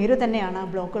 സബ്ഷെല്ലിൻ്റെ പേര് തന്നെയാണ്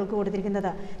ബ്ലോക്കുകൾക്ക്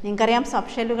കൊടുത്തിരിക്കുന്നത്. നിങ്ങൾക്കറിയാം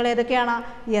സബ്ഷെല്ലുകൾ ഏതൊക്കെയാണ്?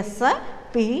 S,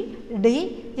 P, D,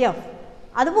 F.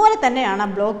 അതുപോലെ തന്നെയാണ്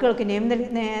ബ്ലോക്കുകൾക്ക് നെയിം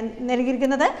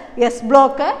നൽകിയിരിക്കുന്നത്. S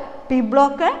block, P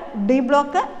block, D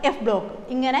block, F block.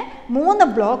 ഇങ്ങനെ 3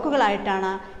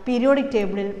 ബ്ലോക്കുകളായിട്ടാണ് പീരിയോഡിക്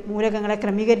ടേബിളിൽ മൂലകങ്ങളെ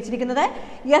ക്രമീകരിച്ചിരിക്കുന്നത്.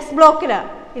 എസ് ബ്ലോക്കിൽ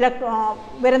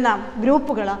വരുന്ന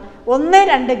ഗ്രൂപ്പുകൾ 1,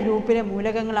 2 ഗ്രൂപ്പിലെ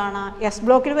മൂലകങ്ങളാണ് എസ്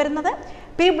ബ്ലോക്കിൽ വരുന്നത്.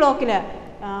 പി ബ്ലോക്കിൽ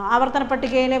ആവർത്തന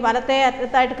പട്ടികയിൽ വലത്തെ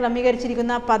അറ്റത്തായിട്ട്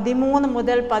ക്രമീകരിച്ചിരിക്കുന്ന 13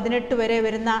 മുതൽ 18 വരെ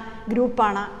വരുന്ന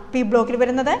ഗ്രൂപ്പാണ് പി ബ്ലോക്കിൽ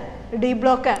വരുന്നത്.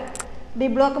 ഡി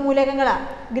ബ്ലോക്ക് മൂലകങ്ങൾ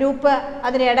ഗ്രൂപ്പ്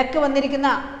അതിന് ഇടയ്ക്ക് വന്നിരിക്കുന്ന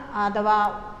അഥവാ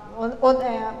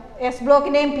എസ്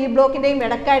ബ്ലോക്കിൻ്റെയും പി ബ്ലോക്കിൻ്റെയും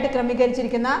ഇടയ്ക്കായിട്ട്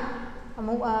ക്രമീകരിച്ചിരിക്കുന്ന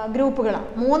ഗ്രൂപ്പുകൾ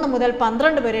 3 മുതൽ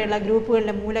 12 വരെയുള്ള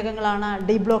ഗ്രൂപ്പുകളിലെ മൂലകങ്ങളാണ്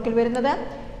ഡി ബ്ലോക്കിൽ വരുന്നത്.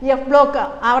 എഫ് ബ്ലോക്ക്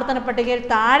ആവർത്തന പട്ടികയിൽ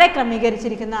താഴെ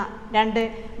ക്രമീകരിച്ചിരിക്കുന്ന 2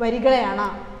 വരികളെയാണ്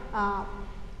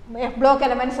എഫ് ബ്ലോക്ക്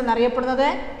എലമെൻറ്റ്സ് എന്നറിയപ്പെടുന്നത്.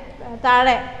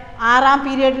 താഴെ 6ാം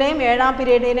പീരീഡിലെയും 7ാം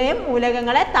പീരീഡിലെയും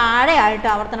മൂലകങ്ങളെ താഴെയായിട്ട്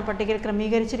ആവർത്തന പട്ടികയിൽ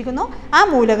ക്രമീകരിച്ചിരിക്കുന്നു. ആ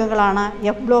മൂലകങ്ങളാണ്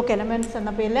എഫ് ബ്ലോക്ക് എലമെൻറ്റ്സ്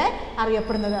എന്ന പേരിൽ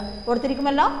അറിയപ്പെടുന്നത്.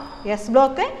 ഓർത്തിരിക്കുമല്ലോ. S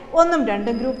block 1ഉം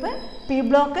 2ഉം group, P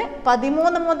block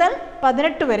 13 മുതൽ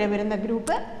 18 വരെ വരുന്ന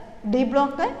ഗ്രൂപ്പ്, ഡി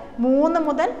ബ്ലോക്ക് 3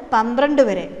 മുതൽ 12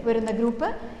 വരെ വരുന്ന ഗ്രൂപ്പ്,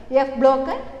 എഫ്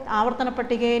ബ്ലോക്ക് ആവർത്തന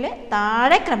പട്ടികയിൽ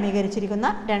താഴെ ക്രമീകരിച്ചിരിക്കുന്ന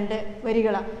 2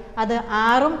 വരികൾ. അത്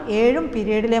 6ഉം 7ഉം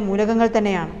പീരീഡിലെ മൂലകങ്ങൾ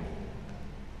തന്നെയാണ്.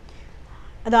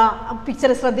 അതാ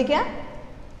പിക്ചർ ശ്രദ്ധിക്കുക.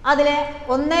 അതിൽ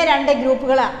 1, 2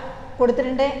 ഗ്രൂപ്പുകൾ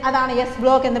കൊടുത്തിട്ടുണ്ട്. അതാണ് എസ്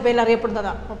ബ്ലോക്ക് എന്ന പേരിൽ അറിയപ്പെടുന്നത്.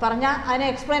 അപ്പോൾ പറഞ്ഞാൽ അതിന്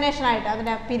എക്സ്പ്ലനേഷനായിട്ട്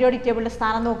അതിൻ്റെ പീരിയോഡിക് ടേബിളിൻ്റെ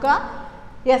സ്ഥാനം നോക്കുക.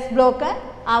 എസ് ബ്ലോക്ക്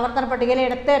ആവർത്തന പട്ടികയിലെ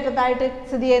ഇടത്തെ അറ്റത്തായിട്ട്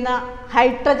സ്ഥിതി ചെയ്യുന്ന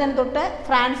ഹൈഡ്രജൻ തൊട്ട്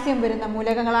ഫ്രാൻസിയം വരുന്ന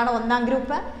മൂലകങ്ങളാണ് 1ാം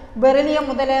ഗ്രൂപ്പ്. ബെറിലിയം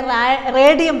മുതൽ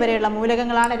റേഡിയം വരെയുള്ള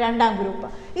മൂലകങ്ങളാണ് 2ാം ഗ്രൂപ്പ്.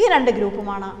 ഈ 2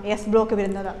 ഗ്രൂപ്പുമാണ് എസ് ബ്ലോക്ക്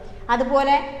വരുന്നത്.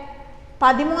 അതുപോലെ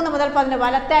 13 മുതൽ 15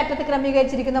 വലത്തെ അറ്റത്ത്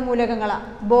ക്രമീകരിച്ചിരിക്കുന്ന മൂലകങ്ങൾ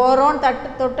ബോറോൺ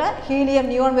തൊട്ട് ഹീലിയം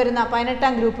നിയോൺ വരുന്ന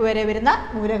 18ാം ഗ്രൂപ്പ് വരെ വരുന്ന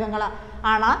മൂലകങ്ങൾ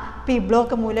ആണ് പി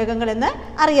ബ്ലോക്ക് മൂലകങ്ങൾ എന്ന്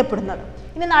അറിയപ്പെടുന്നത്.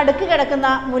 ഇനി നടുക്ക് കിടക്കുന്ന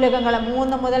മൂലകങ്ങൾ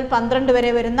 3 മുതൽ 12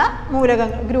 വരെ വരുന്ന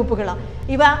ഗ്രൂപ്പുകൾ.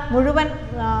 ഇവ മുഴുവൻ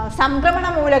സംക്രമണ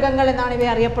മൂലകങ്ങൾ എന്നാണ്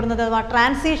ഇവയെ അറിയപ്പെടുന്നത്. അഥവാ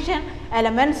ട്രാൻസിഷൻ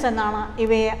എലമെൻറ്റ്സ് എന്നാണ്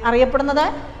ഇവയെ അറിയപ്പെടുന്നത്.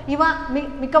 ഇവ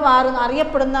മിക്കവാറും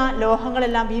അറിയപ്പെടുന്ന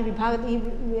ലോഹങ്ങളെല്ലാം ഈ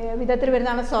വിധത്തിൽ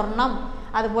വരുന്നതാണ്. സ്വർണം,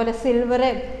 അതുപോലെ സിൽവർ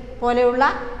പോലെയുള്ള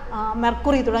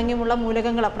മെർക്കുറി തുടങ്ങിയുള്ള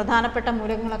മൂലകങ്ങൾ, പ്രധാനപ്പെട്ട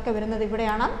മൂലകങ്ങളൊക്കെ വരുന്നത്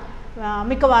ഇവിടെയാണ്.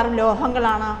 മിക്കവാറും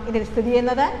ലോഹങ്ങളാണ് ഇതിൽ സ്ഥിതി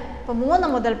ചെയ്യുന്നത്. അപ്പോൾ 3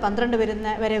 മുതൽ 12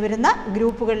 വരെ വരുന്ന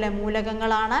ഗ്രൂപ്പുകളിലെ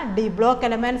മൂലകങ്ങളാണ് ഡി ബ്ലോക്ക്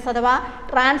എലമെൻറ്റ്സ് അഥവാ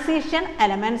ട്രാൻസിഷൻ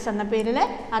എലമെൻറ്റ്സ് എന്ന പേരിൽ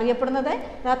അറിയപ്പെടുന്നത്.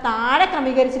 താഴെ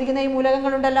ക്രമീകരിച്ചിരിക്കുന്ന ഈ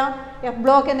മൂലകങ്ങളുണ്ടല്ലോ, എഫ്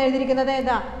ബ്ലോക്ക് എന്ന് എഴുതിയിരിക്കുന്നത്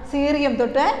ഇതാ സീറിയം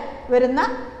തൊട്ട് വരുന്ന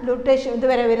ലുട്ടേഷ്യം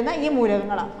ഇതുവരെ വരുന്ന ഈ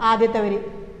മൂലകങ്ങൾ ആദ്യത്തെ വരി.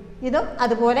 ഇതും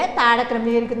അതുപോലെ താഴെ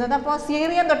ക്രമീകരിക്കുന്നത്. അപ്പോൾ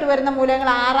സീറിയം തൊട്ട് വരുന്ന മൂലകങ്ങൾ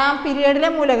 6ാം പീരീഡിലെ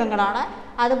മൂലകങ്ങളാണ്.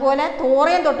 അതുപോലെ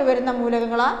തോറിയം തൊട്ട് വരുന്ന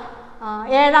മൂലകങ്ങൾ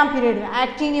 7ാം പീരീഡിൽ.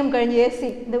 ആക്ടീനിയം കഴിഞ്ഞ് AC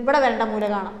ഇത് ഇവിടെ വരേണ്ട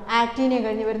മൂലകമാണ്. ആക്ടീനിയം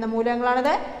കഴിഞ്ഞ് വരുന്ന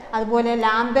മൂലകങ്ങളാണിത്. അതുപോലെ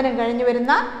ലാന്തനം കഴിഞ്ഞ്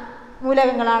വരുന്ന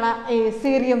മൂലകങ്ങളാണ് ഈ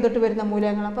സീറിയം തൊട്ട് വരുന്ന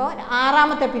മൂലകങ്ങൾ. അപ്പോൾ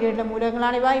 6ാമത്തെ പീരീഡിലെ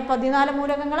മൂലകങ്ങളാണ് ഇവ. ഈ 14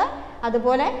 മൂലകങ്ങൾ.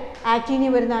 അതുപോലെ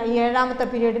ആക്ടീനിയം വരുന്ന ഈ 7ാമത്തെ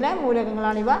പീരീഡിലെ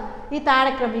മൂലകങ്ങളാണിവ. ഈ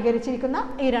താഴെ ക്രമീകരിച്ചിരിക്കുന്ന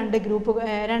ഈ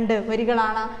 2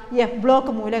 വരികളാണ് എഫ്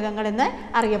ബ്ലോക്ക് മൂലകങ്ങൾ എന്ന്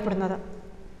അറിയപ്പെടുന്നത്.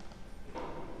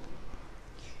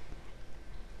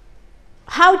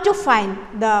 How to find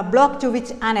the block to which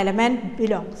an element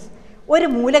belongs? ഒരു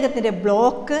മൂലകത്തിൻ്റെ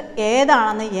ബ്ലോക്ക്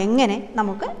ഏതാണെന്ന് എങ്ങനെ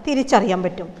നമുക്ക് തിരിച്ചറിയാൻ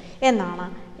പറ്റും എന്നാണ്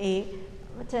ഈ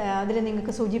അതിൽ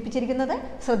നിങ്ങൾക്ക് സൂചിപ്പിച്ചിരിക്കുന്നത്.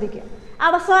 ശ്രദ്ധിക്കുക.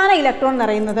 അവസാന ഇലക്ട്രോൺ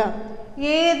നിറയുന്നത്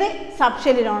ഏത്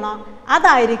സബ്ഷെല്ലിലാണോ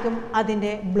അതായിരിക്കും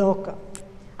അതിൻ്റെ ബ്ലോക്ക്.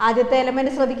 ആദ്യത്തെ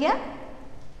എലമെൻറ്റ് ശ്രദ്ധിക്കുക,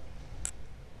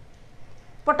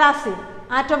 പൊട്ടാസ്യം,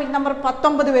 ആറ്റോമിക് നമ്പർ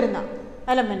 19 വരുന്ന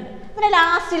എലമെൻറ്റ്. പിന്നെ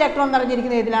ലാസ്റ്റ് ഇലക്ട്രോൺ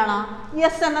നിറഞ്ഞിരിക്കുന്ന ഇതിലാണ്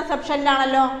എസ് എന്ന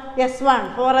സബ്ഷെല്ലിലാണല്ലോ. S1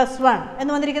 4s1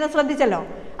 എന്ന് വന്നിരിക്കുന്നത് ശ്രദ്ധിച്ചല്ലോ.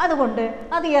 അതുകൊണ്ട്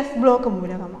അത് എസ് ബ്ലോക്ക്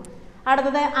മൂലകമാണ്.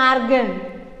 അടുത്തത് ആർഗൺ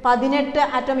 18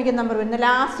 ആറ്റോമിക് നമ്പർ വരുന്ന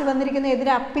ലാസ്റ്റ് വന്നിരിക്കുന്ന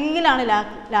ഇതിന് പിയിലാണ്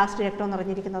ലാസ്റ്റ് ഇലക്ട്രോൺ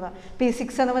നിറഞ്ഞിരിക്കുന്നത്.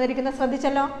 P6 എന്ന് വന്നിരിക്കുന്നത്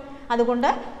ശ്രദ്ധിച്ചല്ലോ. അതുകൊണ്ട്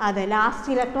അത്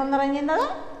ലാസ്റ്റ് ഇലക്ട്രോൺ നിറഞ്ഞിരുന്നത്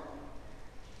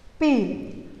പി.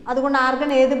 അതുകൊണ്ട് ആർഗൺ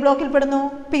ഏത് ബ്ലോക്കിൽ പെടുന്നു?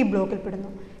 പി ബ്ലോക്കിൽ പെടുന്നു.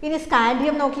 ഇനി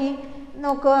സ്കാൻഡിയം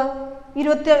നോക്കുക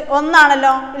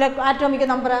 21ആണല്ലോ ആറ്റോമിക്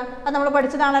നമ്പർ, അത് നമ്മൾ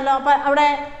പഠിച്ചതാണല്ലോ. അപ്പോൾ അവിടെ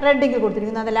റെഡിൽ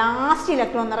കൊടുത്തിരിക്കുന്നത് അത് ലാസ്റ്റ്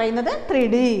ഇലക്ട്രോൺ എന്ന് പറയുന്നത്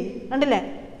 3D. കണ്ടില്ലേ?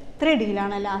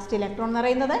 3Dയിലാണ് ലാസ്റ്റ് ഇലക്ട്രോൺ എന്ന്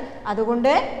പറയുന്നത്.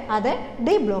 അതുകൊണ്ട് അത്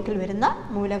ഡി ബ്ലോക്കിൽ വരുന്ന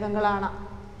മൂലകങ്ങളാണ്.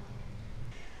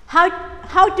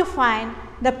 How to find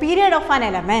the period of an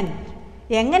element?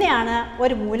 എങ്ങനെയാണ്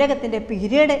ഒരു മൂലകത്തിൻ്റെ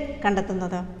പീരിയഡ്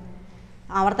കണ്ടെത്തുന്നത്?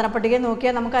 ആവർത്തന പട്ടിക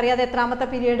നോക്കിയാൽ നമുക്കറിയാതെ എത്രാമത്തെ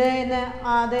പീരിയഡ് എന്ന്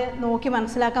അത് നോക്കി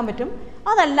മനസ്സിലാക്കാൻ പറ്റും.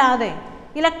 അതല്ലാതെ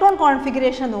ഇലക്ട്രോൺ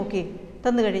കോൺഫിഗറേഷൻ നോക്കി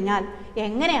തന്നു കഴിഞ്ഞാൽ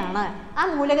എങ്ങനെയാണ് ആ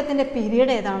മൂലകത്തിൻ്റെ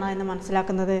പീരിയഡ് ഏതാണ് എന്ന്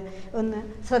മനസ്സിലാക്കുന്നത്? ഒന്ന്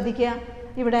ശ്രദ്ധിക്കുക.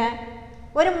 ഇവിടെ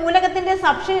ഒരു മൂലകത്തിൻ്റെ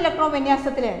സബ്ഷൻ ഇലക്ട്രോൺ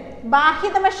വിന്യാസത്തിൽ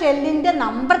ബാഹ്യതമ ഷെല്ലിൻ്റെ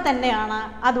നമ്പർ തന്നെയാണ്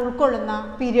അത് ഉൾക്കൊള്ളുന്ന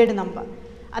പീരിയഡ് നമ്പർ.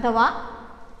 അഥവാ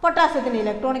പൊട്ടാസ്യത്തിൻ്റെ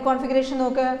ഇലക്ട്രോണിക് കോൺഫിഗറേഷൻ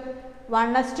നോക്ക്.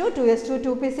 1s2 2s2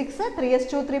 2p6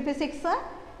 3s2 3p6.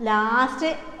 Last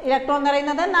electron എന്ന്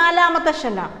പറയുന്നത് 4ാമത്തെ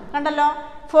ഷെല്ലാണ്. കണ്ടല്ലോ?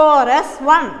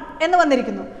 4s1 എന്ന്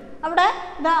വന്നിരിക്കുന്നു. അവിടെ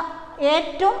ഇതാ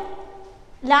ഏറ്റവും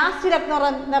ലാസ്റ്റ്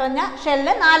ഇലക്ട്രോൺ നിറഞ്ഞ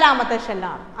ഷെല്ല് 4ാമത്തെ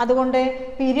ഷെല്ലാണ്. അതുകൊണ്ട്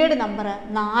പീരിയഡ് നമ്പർ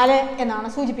 4 എന്നാണ്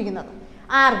സൂചിപ്പിക്കുന്നത്.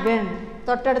 ആർഗൺ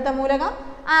തൊട്ടടുത്ത മൂലകം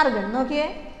ആർഗൺ. നോക്കിയേ,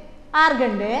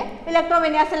 ആർഗണിൻ്റെ ഇലക്ട്രോൺ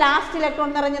വിന്യാസം ലാസ്റ്റ് ഇലക്ട്രോൺ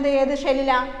നിറഞ്ഞത് ഏത്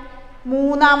ഷെല്ലിലാണ്?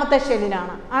 3ാമത്തെ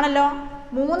ഷെല്ലിലാണ്. ആണല്ലോ?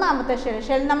 3ാമത്തെ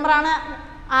ഷെൽ നമ്പറാണ്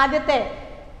ആദ്യത്തെ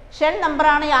ഷെൽ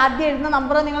നമ്പറാണ് ആദ്യം എഴുതുന്ന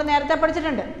നമ്പർ. നിങ്ങൾ നേരത്തെ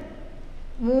പഠിച്ചിട്ടുണ്ട്.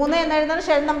 3 എന്ന് എഴുതുന്ന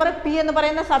ഷെൽ നമ്പർ, പി എന്ന്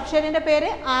പറയുന്ന സബ് ഷെല്ലിൻ്റെ പേര്,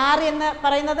 6 എന്ന്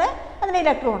പറയുന്നത് അതിന്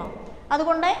ഇലക്ട്രോണാണ്.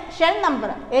 അതുകൊണ്ട് ഷെൽ നമ്പർ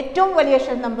ഏറ്റവും വലിയ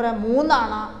ഷെൽ നമ്പർ 3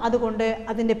 ആണ്. അതുകൊണ്ട്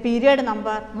അതിൻ്റെ പീരിയഡ്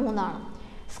നമ്പർ 3 ആണ്.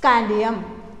 സ്കാൻഡിയം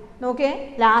നോക്കിയേ,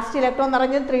 ലാസ്റ്റ് ഇലക്ട്രോൺ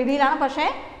നിറഞ്ഞത് 3Dയിലാണ്. പക്ഷേ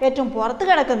ഏറ്റവും പുറത്ത്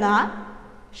കിടക്കുന്ന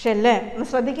ഷെല്ല് ഒന്ന്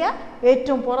ശ്രദ്ധിക്കുക,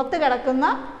 ഏറ്റവും പുറത്ത് കിടക്കുന്ന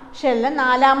ഷെല്ല്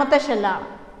 4ാമത്തെ ഷെല്ലാണ്.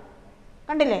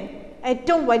 കണ്ടില്ലേ?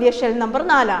 ഏറ്റവും വലിയ ഷെൽ നമ്പർ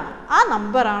 4 ആണ്. ആ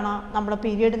നമ്പറാണ് നമ്മൾ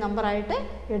പീരിയഡ് നമ്പറായിട്ട്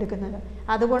എടുക്കുന്നത്.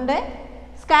 അതുകൊണ്ട്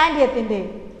സ്കാൻഡിയത്തിൻ്റെ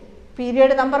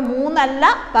പീരിയഡ് നമ്പർ 3 അല്ല,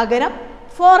 പകരം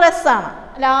 4s ആണ്.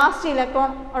 ലാസ്റ്റ്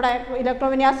ഇലക്ട്രോൺ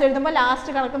വിന്യാസം എഴുതുമ്പോൾ ലാസ്റ്റ്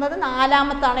കിടക്കുന്നത്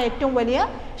 4ാമത്താണ് ഏറ്റവും വലിയ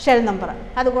ഷെൽ നമ്പർ.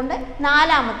 അതുകൊണ്ട്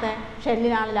 4ാമത്തെ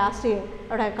ഷെല്ലിനാണ് ലാസ്റ്റ്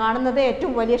അവിടെ കാണുന്നത്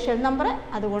ഏറ്റവും വലിയ ഷെൽ നമ്പർ.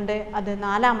 അതുകൊണ്ട് അത്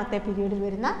 4ാമത്തെ പീരിയഡിൽ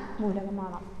വരുന്ന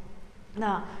മൂലകമാണ്.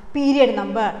 Period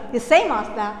number is same as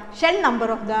the shell number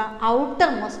of the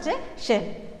outermost shell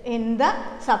in the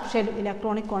subshell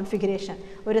electronic configuration.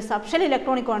 ഒരു സബ്ഷെൽ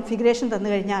ഇലക്ട്രോണിക് കോൺഫിഗറേഷൻ തന്നു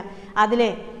കഴിഞ്ഞാൽ അതിലെ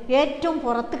ഏറ്റവും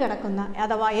പുറത്ത് കിടക്കുന്ന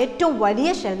അഥവാ ഏറ്റവും വലിയ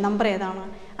ഷെൽ നമ്പർ ഏതാണ്?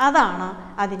 അതാണ്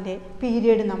അതിൻ്റെ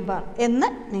പീരിയഡ് നമ്പർ എന്ന്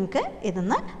നിങ്ങൾക്ക്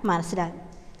ഇതൊന്ന്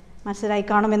മനസ്സിലായി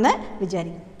കാണുമെന്ന്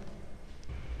വിചാരിക്കും.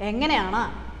 എങ്ങനെയാണ്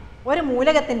ഒരു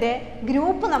മൂലകത്തിൻ്റെ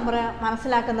ഗ്രൂപ്പ് നമ്പർ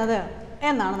മനസ്സിലാക്കുന്നത്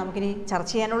എന്നാണ് നമുക്കിനി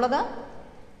ചർച്ച ചെയ്യാനുള്ളത്.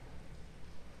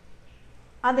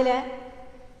 അതിൽ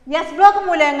എസ് ബ്ലോക്ക്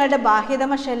മൂലകങ്ങളുടെ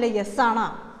ബാഹ്യതമ ഷെല്ല് എസ് ആണ്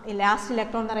ലാസ്റ്റ്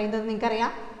ഇലക്ട്രോൺ എന്ന് പറയുന്നത്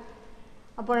നിങ്ങൾക്കറിയാം.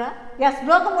 അപ്പോൾ എസ്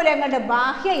ബ്ലോക്ക് മൂലകങ്ങളുടെ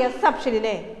ബാഹ്യ എസ്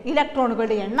സബ്ഷെല്ലിലെ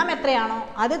ഇലക്ട്രോണുകളുടെ എണ്ണം എത്രയാണോ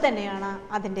അത് തന്നെയാണ്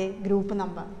അതിൻ്റെ group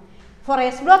number. Four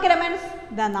S block elements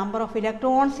the number of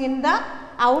electrons in the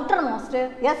outermost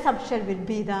S subshell will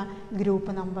be the group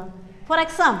number. For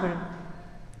example,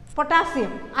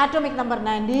 potassium atomic number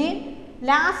 19,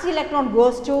 last electron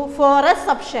goes to 4s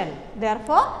subshell.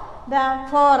 Therefore, the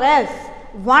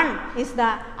 4s1 is the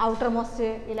outermost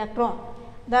electron.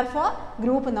 Therefore,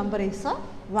 group number is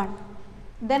 1.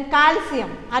 Then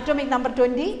calcium atomic number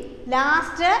 20,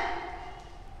 last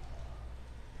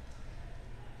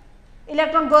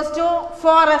electron goes to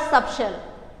 4s subshell.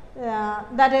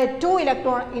 That is 2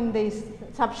 electron in this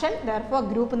subshell. Therefore,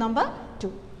 group number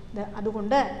 2.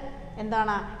 അതുകൊണ്ട്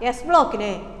എന്താണ് S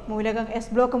ബ്ലോക്കിലെ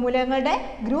S block മൂലകങ്ങളുടെ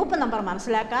group number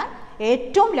മനസ്സിലാക്കാൻ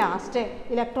ഏറ്റവും last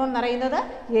electron നിറയുന്നത്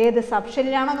ഏത്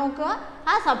സബ്ഷെല്ലിലാണോ നോക്കുക,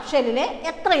 ആ സബ്ഷെല്ലിലെ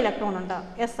എത്ര ഇലക്ട്രോൺ ഉണ്ട്,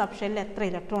 എസ് സബ്ഷെല്ലിൽ എത്ര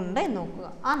ഇലക്ട്രോൺ ഉണ്ട് എന്ന് നോക്കുക.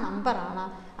 ആ നമ്പറാണ്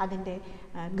അതിൻ്റെ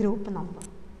ഗ്രൂപ്പ് നമ്പർ.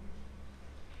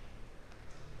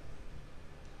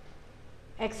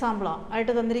 എക്സാമ്പിൾ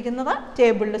ആയിട്ട് തന്നിരിക്കുന്നത്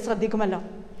ടേബിളിൽ ശ്രദ്ധിക്കുമല്ലോ.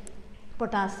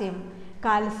 Potassium,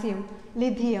 calcium,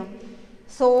 lithium,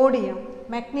 sodium,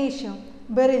 magnesium,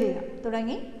 beryllium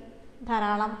തുടങ്ങി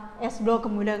ധാരാളം എസ് ബ്ലോക്ക്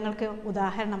മൂലകങ്ങൾക്ക്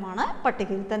ഉദാഹരണമാണ്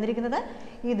പട്ടികയിൽ തന്നിരിക്കുന്നത്.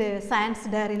 ഇത് സയൻസ്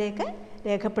ഡയറിയിലേക്ക്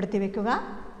രേഖപ്പെടുത്തി വെക്കുക.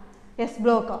 എസ്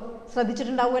ബ്ലോക്ക്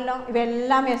ശ്രദ്ധിച്ചിട്ടുണ്ടാവുമല്ലോ,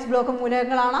 ഇവയെല്ലാം എസ് ബ്ലോക്ക്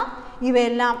മൂലകങ്ങളാണ്.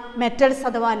 ഇവയെല്ലാം മെറ്റൽസ്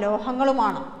അഥവാ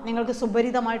ലോഹങ്ങളുമാണ്, നിങ്ങൾക്ക്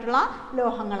സുപരിതമായിട്ടുള്ള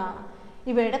ലോഹങ്ങളാണ്.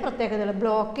 ഇവയുടെ പ്രത്യേകതകൾ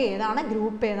ബ്ലോക്ക് ഏതാണ്,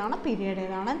 ഗ്രൂപ്പ് ഏതാണ്, പീരിയഡ്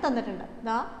ഏതാണ് തന്നിട്ടുണ്ട്.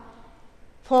 ഇതാ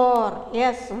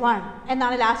 4s1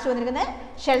 എന്നാണ് ലാസ്റ്റ് വന്നിരിക്കുന്നത്.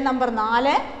 ഷെൽ നമ്പർ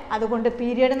 4, അതുകൊണ്ട്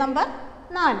പീരിയഡ് നമ്പർ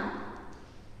 4.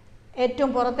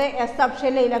 ഏറ്റവും പുറത്തെ എസ്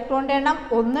സബ്ഷെല്ലിലെ ഇലക്ട്രോണിൻ്റെ എണ്ണം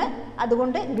 1,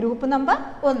 അതുകൊണ്ട് ഗ്രൂപ്പ് നമ്പർ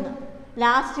 1.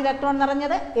 ലാസ്റ്റ് ഇലക്ട്രോൺ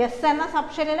നിറഞ്ഞത് എസ് എന്ന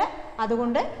സബ്ഷെല്ലിൽ,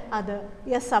 അതുകൊണ്ട് അത്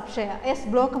എസ്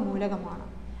ബ്ലോക്ക് മൂലകമാണ്.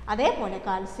 അതേപോലെ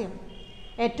കാൽസ്യം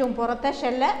ഏറ്റവും പുറത്തെ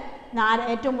ഷെല്ല് 4,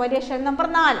 ഏറ്റവും വലിയ ഷെൽ നമ്പർ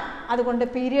 4, അതുകൊണ്ട്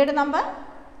period number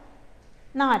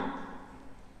 4.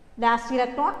 Last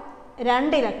electron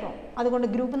 2 electron, അതുകൊണ്ട്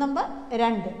ഗ്രൂപ്പ് നമ്പർ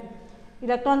 2.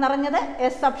 ഇലക്ട്രോൺ നിറഞ്ഞത്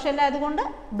എസ് സബ് ഷെൽ ആയതുകൊണ്ട്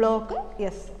ബ്ലോക്ക്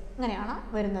എസ്. ഇങ്ങനെയാണ്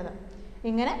വരുന്നത്.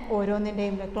 ഇങ്ങനെ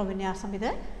ഓരോന്നിൻ്റെയും ഇലക്ട്രോൺ വിന്യാസം ഇത്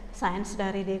സയൻസ്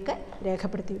ഡയറിയിലേക്ക്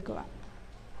രേഖപ്പെടുത്തി വെക്കുക.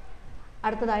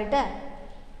 അടുത്തതായിട്ട്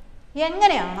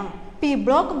എങ്ങനെയാണ് പി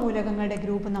ബ്ലോക്ക് മൂലകങ്ങളുടെ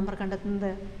ഗ്രൂപ്പ് നമ്പർ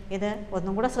കണ്ടെത്തുന്നത്? ഇത്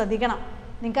ഒന്നും കൂടെ ശ്രദ്ധിക്കണം.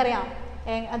 നിങ്ങൾക്കറിയാം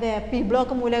അത് പി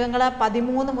ബ്ലോക്ക് മൂലകങ്ങൾ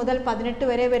 13 മുതൽ 18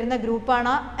 വരെ വരുന്ന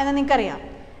ഗ്രൂപ്പാണ് എന്ന് നിങ്ങൾക്കറിയാം.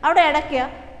 അവിടെ ഇടയ്ക്ക്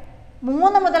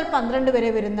 3 മുതൽ 12 വരെ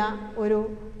വരുന്ന ഒരു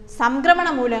സംക്രമണ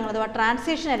മൂലകങ്ങൾ അഥവാ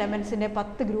ട്രാൻസിഷൻ എലമെൻസിൻ്റെ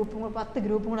 10 ഗ്രൂപ്പും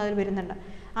കൂടെ അതിൽ വരുന്നുണ്ട്.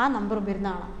 ആ നമ്പറും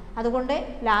വരുന്നതാണ്. അതുകൊണ്ട്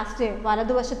ലാസ്റ്റ്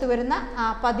വലതുവശത്ത് വരുന്ന ആ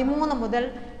 13 മുതൽ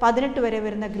 18 വരെ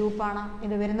വരുന്ന ഗ്രൂപ്പാണ്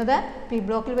ഇത് വരുന്നത്, പി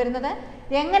ബ്ലോക്കിൽ വരുന്നത്.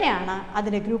 എങ്ങനെയാണ്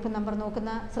അതിൻ്റെ ഗ്രൂപ്പ് നമ്പർ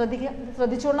നോക്കുന്ന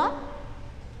ശ്രദ്ധിച്ചോളൂ.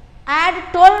 Add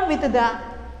 12 with the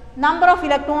number of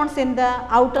electrons in the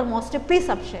outer most P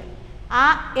subshell. ആ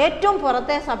ഏറ്റവും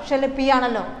പുറത്തെ സബ്ഷെൽ പി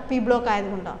ആണല്ലോ, പി ബ്ലോക്ക്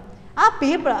ആയതുകൊണ്ട്. ആ പി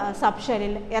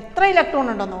സബ്ഷെല്ലിൽ എത്ര ഇലക്ട്രോൺ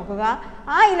ഉണ്ടോ നോക്കുക.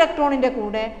 ആ ഇലക്ട്രോണിൻ്റെ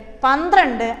കൂടെ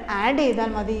 12 ആഡ് ചെയ്താൽ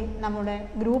മതി നമ്മുടെ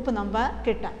ഗ്രൂപ്പ് നമ്പർ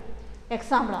കിട്ടാൻ.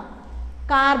 എക്സാമ്പിളാണ്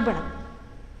കാർബൺ.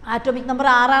 ആറ്റോമിക് നമ്പർ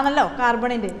 6 ആണല്ലോ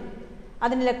കാർബണിൻ്റെ.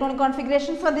 അതിന് electronic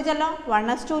configuration ശ്രദ്ധിച്ചല്ലോ.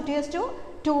 1s2 2s2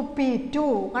 2p2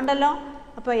 കണ്ടല്ലോ.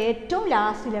 അപ്പോൾ ഏറ്റവും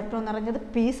ലാസ്റ്റ് ഇലക്ട്രോൺ നിറഞ്ഞത്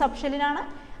പി സബ്ഷെല്ലിനാണ്.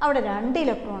 അവിടെ 2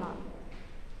 ഇലക്ട്രോണാണ്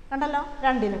കണ്ടല്ലോ,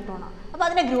 2 ഇലക്ട്രോണാണ്. അപ്പോൾ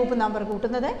അതിനെ ഗ്രൂപ്പ് നമ്പർ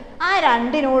കൂട്ടുന്നത് ആ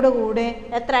 2നോട് കൂടെ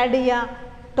എത്ര ആഡ് ചെയ്യുക?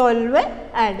 12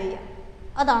 ആഡ് ചെയ്യുക.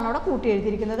 അതാണ് അവിടെ കൂട്ടി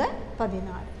എഴുതിയിരിക്കുന്നത്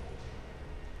 14.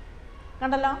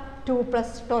 കണ്ടല്ലോ, 2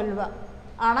 + 12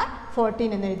 ആണ്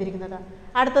 14 എന്ന് എഴുതിയിരിക്കുന്നത്.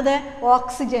 അടുത്തത്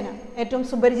ഓക്സിജൻ. ഏറ്റവും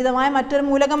സുപരിചിതമായ മറ്റൊരു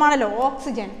മൂലകമാണല്ലോ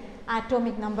ഓക്സിജൻ.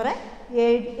 ആറ്റോമിക് നമ്പർ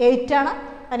 8 ആണ്.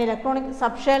 അതിന് electronic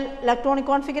subshell electronic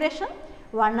configuration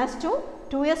 1s2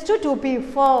 2s2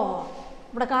 2p4.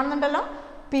 ഇവിടെ കാണുന്നുണ്ടല്ലോ.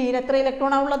 പിയിൽ എത്ര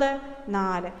ഇലക്ട്രോണാണ് ഉള്ളത്?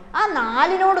 4. ആ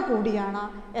 4നോട് കൂടിയാണ്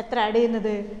എത്ര ആഡ്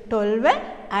ചെയ്യുന്നത്? 12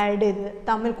 ആഡ് ചെയ്ത്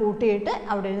തമ്മിൽ കൂട്ടിയിട്ട്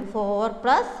അവിടെ 4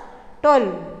 +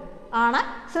 12 ആണ്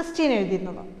 16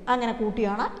 എഴുതിയിരുന്നത്. അങ്ങനെ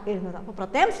കൂട്ടിയാണ് എഴുതുന്നത്. അപ്പോൾ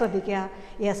പ്രത്യേകം ശ്രദ്ധിക്കുക.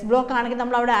 എസ് ബ്ലോക്ക് ആണെങ്കിൽ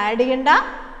നമ്മൾ അവിടെ ആഡ് ചെയ്യേണ്ട.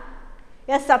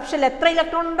 എസ് സബ്ഷെൽ എത്ര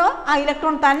ഇലക്ട്രോൺ ഉണ്ടോ ആ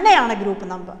ഇലക്ട്രോൺ തന്നെയാണ് ഗ്രൂപ്പ്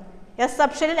നമ്പർ. എസ്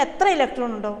സബ്ഷെല്ലിൽ എത്ര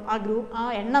ഇലക്ട്രോൺ ഉണ്ടോ ആ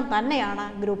എണ്ണം തന്നെയാണ്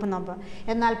ഗ്രൂപ്പ് നമ്പർ.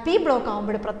 എന്നാൽ പി ബ്ലോക്ക്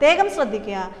ആകുമ്പോൾ പ്രത്യേകം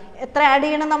ശ്രദ്ധിക്കുക. എത്ര ആഡ്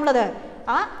ചെയ്യണം നമ്മളത്?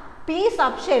 ആ പി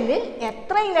സബ്ഷെല്ലിൽ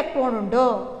എത്ര ഇലക്ട്രോൺ ഉണ്ടോ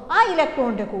ആ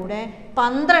ഇലക്ട്രോണിൻ്റെ കൂടെ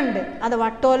 12 അഥവാ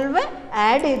 12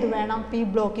 ആഡ് ചെയ്ത് വേണം പി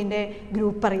ബ്ലോക്കിൻ്റെ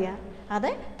ഗ്രൂപ്പ് അറിയാൻ. അത്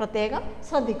പ്രത്യേകം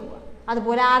ശ്രദ്ധിക്കുക.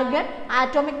 അതുപോലെ argon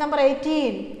atomic number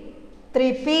 18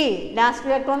 3p. Last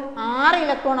electron 6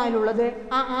 electron അതിലുള്ളത്.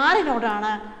 ആ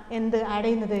 6നോടാണ് എന്ത് ആഡ്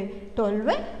ചെയ്യുന്നത്?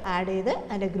 12 ആഡ് ചെയ്ത്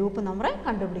അതിൻ്റെ ഗ്രൂപ്പ് നമ്പർ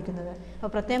കണ്ടുപിടിക്കുന്നത്.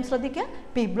 അപ്പോൾ പ്രത്യേകം ശ്രദ്ധിക്കുക.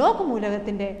 പി ബ്ലോക്ക്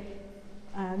മൂലകത്തിൻ്റെ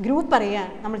ഗ്രൂപ്പ് അറിയാൻ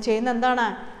നമ്മൾ ചെയ്യുന്ന എന്താണ്?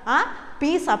 ആ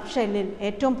പി സബ്ഷെല്ലിൽ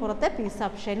ഏറ്റവും പുറത്തെ പി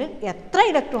സബ്ഷെല്ലിൽ എത്ര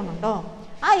ഇലക്ട്രോൺ ഉണ്ടോ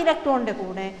ആ ഇലക്ട്രോണിൻ്റെ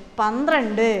കൂടെ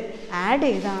 12 ആഡ്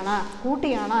ചെയ്താണ്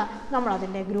കൂട്ടിയാണ് നമ്മൾ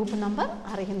അതിൻ്റെ ഗ്രൂപ്പ് നമ്പർ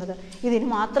അറിയുന്നത്. ഇതിന്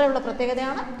മാത്രമുള്ള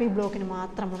പ്രത്യേകതയാണ്, പി ബ്ലോക്കിന്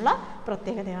മാത്രമുള്ള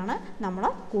പ്രത്യേകതയാണ് നമ്മൾ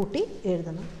കൂട്ടി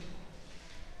എഴുതുന്നത്.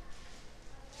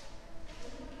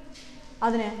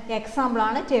 അതിന്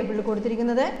എക്സാമ്പിളാണ് ടേബിളിൽ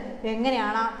കൊടുത്തിരിക്കുന്നത്.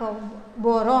 എങ്ങനെയാണ്? അപ്പോൾ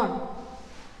ബോറോൺ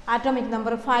ആറ്റോമിക്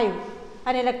നമ്പർ 5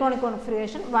 അതിന് ഇലക്ട്രോണിക്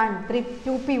കോൺഫിഗറേഷൻ 1 3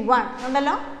 2p1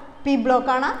 ഉണ്ടല്ലോ. പി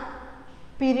ബ്ലോക്കാണ്.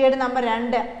 പീരിയഡ് നമ്പർ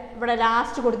 2 ഇവിടെ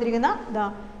ലാസ്റ്റ് കൊടുത്തിരിക്കുന്ന ഇതാ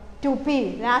 2p.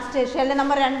 ലാസ്റ്റ് ഷെല്ല്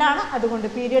നമ്പർ 2 ആണ്, അതുകൊണ്ട്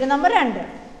പീരിയഡ് നമ്പർ 2.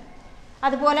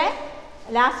 അതുപോലെ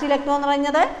ലാസ്റ്റ് ഇലക്ട്രോൺ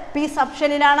നിറഞ്ഞത് പി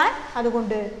സബ്ഷെല്ലിലാണ്,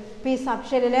 അതുകൊണ്ട് പി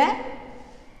സബ്ഷെല്ലിൽ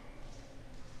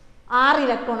 6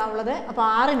 ഇലക്ട്രോണാണ് ഉള്ളത്. അപ്പോൾ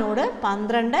 6നോട്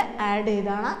 12 ആഡ്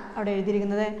ചെയ്താണ് അവിടെ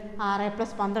എഴുതിയിരിക്കുന്നത്. 6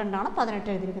 + 12 ആണ്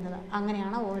 18 എഴുതിയിരിക്കുന്നത്.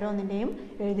 അങ്ങനെയാണ് ഓരോന്നിൻ്റെയും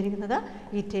എഴുതിയിരിക്കുന്നത്.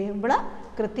 ഈ ടേബിൾ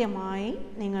കൃത്യമായി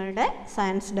നിങ്ങളുടെ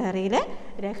സയൻസ് ഡയറിയിൽ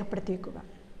രേഖപ്പെടുത്തി വയ്ക്കുക.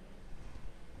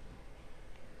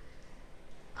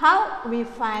 How we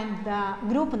find the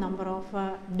group number of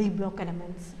D block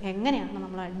elements. എങ്ങനെയാണ്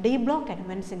നമ്മൾ ഡി ബ്ലോക്ക്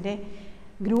എലമെൻറ്റ്സിൻ്റെ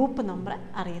ഗ്രൂപ്പ് നമ്പർ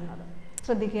അറിയുന്നത്?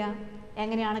 ശ്രദ്ധിക്കുക.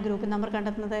 എങ്ങനെയാണ് ഗ്രൂപ്പ് നമ്പർ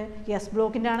കണ്ടെത്തുന്നത്? എസ്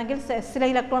ബ്ലോക്കിൻ്റെ ആണെങ്കിൽ എസ്സിലെ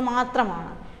ഇലക്ട്രോൺ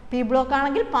മാത്രമാണ്. പി ബ്ലോക്ക്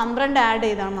ആണെങ്കിൽ 12 ആഡ്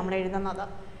ചെയ്താണ് നമ്മൾ എഴുതുന്നത്.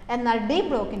 എന്നാൽ ഡി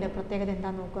ബ്ലോക്കിൻ്റെ പ്രത്യേകത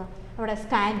എന്താണെന്ന് നോക്കുക. അവിടെ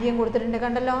സ്കാൻഡിയം കൊടുത്തിട്ടുണ്ട്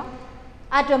കണ്ടല്ലോ.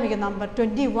 ആറ്റോമിക് നമ്പർ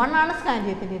 21 ആണ്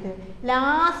സ്കാൻഡിയത്തിൻ്റെ. ഇത്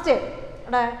ലാസ്റ്റ്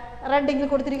ഇവിടെ റെഡിങ്ങിൽ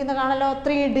കൊടുത്തിരിക്കുന്നത് കാണല്ലോ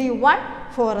 3d1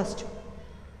 4s2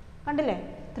 കണ്ടില്ലേ.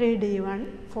 3d1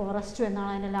 4s2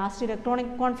 എന്നാണ് അതിൻ്റെ ലാസ്റ്റ്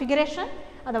ഇലക്ട്രോണിക് കോൺഫിഗറേഷൻ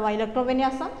അഥവാ ഇലക്ട്രോൺ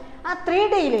വിന്യാസം. ആ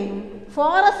 3dയിലെയും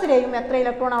 4sലെയും എത്ര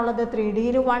ഇലക്ട്രോണാണ് ഉള്ളത്?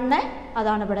 3dയിൽ 1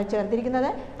 അതാണ് ഇവിടെ ചേർത്തിരിക്കുന്നത്.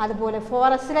 അതുപോലെ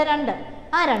 4sലെ 2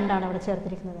 ആ രണ്ടാണ് അവിടെ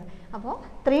ചേർത്തിരിക്കുന്നത്. അപ്പോൾ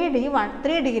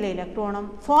 3D-യിലെ ഇലക്ട്രോണും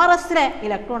 4s-ലെ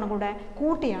ഇലക്ട്രോണും കൂടെ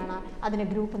കൂട്ടിയാണ് അതിൻ്റെ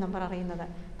ഗ്രൂപ്പ് നമ്പർ അറിയുന്നത്.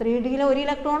 3D-യിലെ ഒരു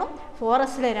ഇലക്ട്രോണും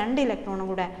 4s-ലെ 2 ഇലക്ട്രോണും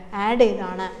കൂടെ ആഡ്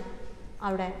ചെയ്താണ്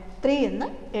അവിടെ 3 എന്ന്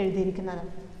എഴുതിയിരിക്കുന്നത്.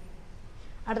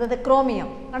 അടുത്തത് ക്രോമിയം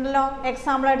കണ്ടല്ലോ,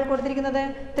 എക്സാമ്പിളായിട്ട് കൊടുത്തിരിക്കുന്നത്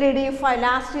 3D5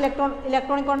 ലാസ്റ്റ്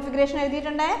ഇലക്ട്രോണിക് കോൺഫിഗറേഷൻ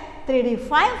എഴുതിയിട്ടുണ്ട്.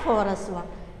 3D5 4s1,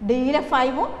 ഡിയിലെ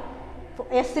 5ഉം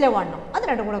എസിലെ 1ഉം അത്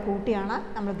രണ്ടും കൂടെ കൂട്ടിയാണ്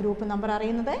നമ്മൾ ഗ്രൂപ്പ് നമ്പർ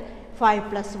അറിയുന്നത്. 5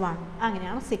 + 1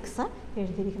 അങ്ങനെയാണ് 6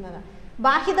 എഴുതിയിരിക്കുന്നത്.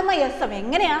 ബാഹ്യതമ എസ്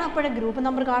എങ്ങനെയാണ് അപ്പോഴും ഗ്രൂപ്പ്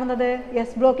നമ്പർ കാണുന്നത്?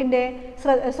 എസ് ബ്ലോക്കിൻ്റെ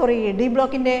ഡി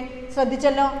ബ്ലോക്കിൻ്റെ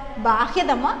ശ്രദ്ധിച്ചല്ലോ,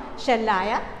 ബാഹ്യതമ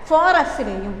ഷെല്ലായ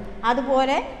 4s-ലെയും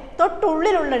അതുപോലെ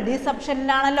തൊട്ടുള്ളിലുള്ള ഡി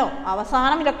സബ്ഷെല്ലിലാണല്ലോ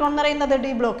അവസാനം ഇലക്ട്രോൺ നിറയുന്നത്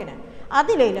ഡി ബ്ലോക്കിന്.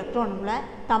 അതിലെ ഇലക്ട്രോണുകളെ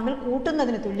തമ്മിൽ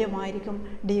കൂട്ടുന്നതിന് തുല്യമായിരിക്കും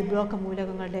ഡി ബ്ലോക്ക്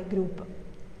മൂലകങ്ങളുടെ group.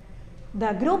 The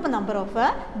group number of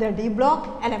the D block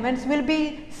elements will be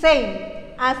same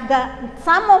as the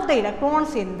sum of the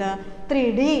electrons in the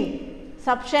 3D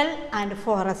subshell and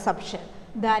 4s subshell.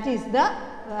 That is the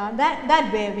that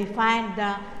way we find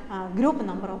the group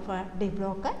number of D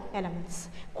block elements.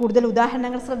 കൂടുതൽ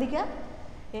ഉദാഹരണങ്ങൾ ശ്രദ്ധിക്കുക,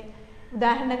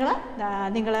 ഉദാഹരണങ്ങൾ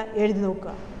നിങ്ങൾ എഴുതി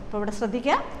നോക്കുക. അപ്പോൾ ഇവിടെ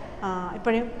ശ്രദ്ധിക്കുക,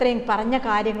 ഇപ്പോഴും ഇത്രയും പറഞ്ഞ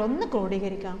കാര്യങ്ങളൊന്ന്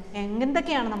ക്രോഡീകരിക്കാം.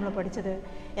 എന്തൊക്കെയാണ് നമ്മൾ പഠിച്ചത്,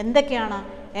 എന്തൊക്കെയാണ്,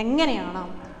 എങ്ങനെയാണ്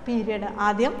പീരിയഡ്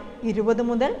ആദ്യം 20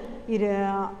 മുതൽ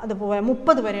അതുപോലെ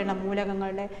 30 വരെയുള്ള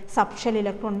മൂലകങ്ങളുടെ സബ്ഷെൽ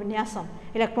ഇലക്ട്രോൺ വിന്യാസം,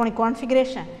 ഇലക്ട്രോണിക്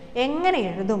കോൺഫിഗറേഷൻ എങ്ങനെ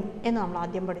എഴുതും എന്ന് നമ്മൾ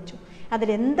ആദ്യം പഠിച്ചു.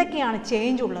 അതിലെന്തൊക്കെയാണ്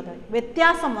ചേഞ്ച് ഉള്ളത്,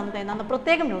 വ്യത്യാസം വന്നത് എന്നാണ്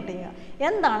പ്രത്യേകം നോട്ട് ചെയ്യുക.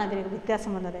 എന്താണ് അതിൽ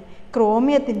വ്യത്യാസം വന്നത്?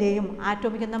 ക്രോമിയത്തിൻ്റെയും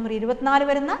ആറ്റോമിക് നമ്പർ 24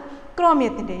 വരുന്ന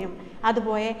ക്രോമിയത്തിൻ്റെയും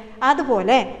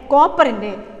അതുപോലെ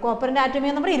കോപ്പറിൻ്റെ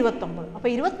ആറ്റോമിക് നമ്പർ 29. അപ്പോൾ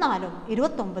 24ഉം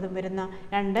 29ഉം വരുന്ന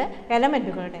 2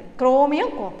 എലമെൻറ്റുകളുടെ ക്രോമിയം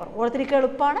കോപ്പർ ഓർത്തിരിക്കുക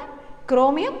എളുപ്പമാണ്.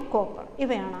 ക്രോമിയം കോപ്പർ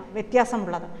ഇവയാണ്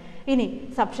വ്യത്യാസമുള്ളത്. ഇനി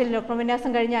സബ്ഷെൽ ഇലക്ട്രോൺ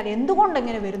വിന്യാസം കഴിഞ്ഞാൽ എന്തുകൊണ്ട്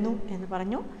എങ്ങനെ വരുന്നു എന്ന്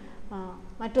പറഞ്ഞു.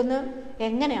 മറ്റൊന്ന്,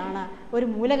 എങ്ങനെയാണ് ഒരു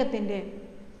മൂലകത്തിൻ്റെ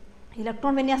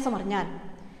ഇലക്ട്രോൺ വിന്യാസം അറിഞ്ഞാൽ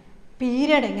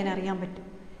പീരിയഡ് എങ്ങനെ അറിയാൻ പറ്റും,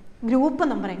 ഗ്രൂപ്പ്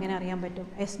നമ്പർ എങ്ങനെ അറിയാൻ പറ്റും,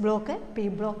 S block, P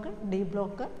block, D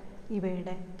block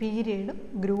ഇവയുടെ പീരിയഡും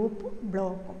ഗ്രൂപ്പും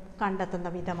ബ്ലോക്കും കണ്ടെത്തുന്ന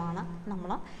വിധമാണ് നമ്മൾ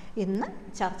ഇന്ന്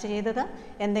ചർച്ച ചെയ്തത്.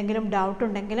 എന്തെങ്കിലും ഡൗട്ട്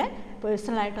ഉണ്ടെങ്കിൽ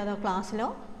പേഴ്സണലായിട്ടോ അതോ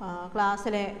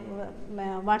ക്ലാസ്സിലെ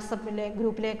വാട്സപ്പിലെ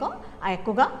ഗ്രൂപ്പിലേക്കോ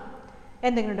അയക്കുക.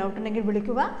 എന്തെങ്കിലും ഡൗട്ട് ഉണ്ടെങ്കിൽ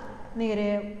വിളിക്കുക. നേരെ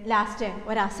ലാസ്റ്റ്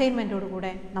ഒരു അസൈൻമെൻറ്റോട്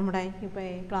കൂടെ നമ്മുടെ ഇപ്പോൾ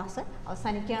ഈ ക്ലാസ്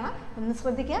അവസാനിക്കുകയാണ്. ഒന്ന്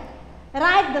ശ്രദ്ധിക്കുക.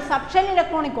 Write the subshell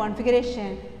electronic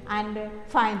configuration and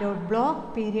find out block,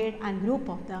 period and group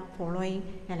of the following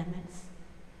elements.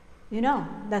 You know,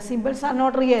 the symbols are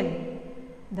not real.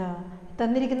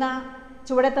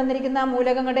 ചുവടെ തന്നിരിക്കുന്ന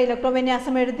മൂലകങ്ങളുടെ ഇലക്ട്രോൺ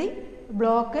വിന്യാസം എഴുതി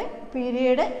ബ്ലോക്ക്,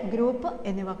 പീരിയഡ്, ഗ്രൂപ്പ്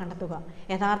എന്നിവ കണ്ടെത്തുക.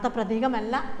 യഥാർത്ഥ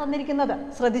പ്രതീകമല്ല തന്നിരിക്കുന്നത്,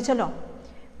 ശ്രദ്ധിച്ചല്ലോ.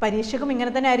 പരീക്ഷയ്ക്കും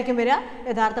ഇങ്ങനെ തന്നെ ആയിരിക്കും വരിക,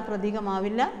 യഥാർത്ഥ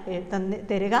പ്രതീകമാവില്ല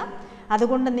തരിക.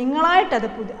 അതുകൊണ്ട് നിങ്ങളായിട്ടത്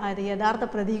യഥാർത്ഥ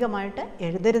പ്രതീകമായിട്ട്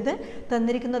എഴുതരുത്,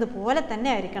 തന്നിരിക്കുന്നത് പോലെ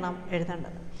തന്നെ ആയിരിക്കണം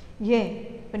എഴുതേണ്ടത്.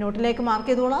 ഇപ്പം നോട്ടിലേക്ക്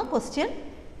മാർക്ക് ചെയ്തോളാം. ക്വസ്റ്റ്യൻ: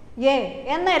 എ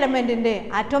എന്ന എലമെൻറ്റിൻ്റെ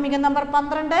ആറ്റോമിക നമ്പർ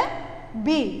 12,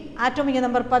 ബി ആറ്റോമിക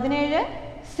നമ്പർ 17,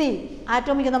 സി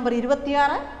ആറ്റോമിക നമ്പർ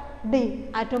 26, ഡി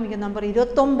ആറ്റോമിക നമ്പർ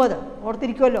 29.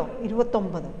 ഓർത്തിരിക്കുമല്ലോ,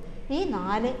 29. ഈ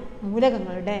 4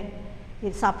 മൂലകങ്ങളുടെ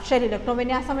സബ്ഷെൽ ഇലക്ട്രോൺ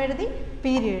വിന്യാസം എഴുതി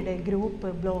പീരിയഡ്, ഗ്രൂപ്പ്,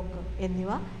 ബ്ലോക്ക്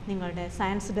എന്നിവ നിങ്ങളുടെ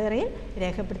സയൻസ് ഡയറിയിൽ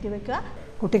രേഖപ്പെടുത്തി വെക്കുക.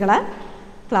 കുട്ടികളെ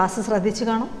ക്ലാസ് ശ്രദ്ധിച്ച്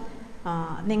കാണും.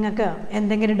 നിങ്ങൾക്ക്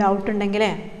എന്തെങ്കിലും ഡൗട്ട് ഉണ്ടെങ്കിൽ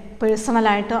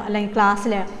പേഴ്സണലായിട്ടോ അല്ലെങ്കിൽ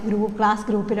ക്ലാസ്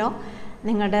ഗ്രൂപ്പിലോ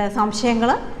നിങ്ങളുടെ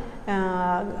സംശയങ്ങൾ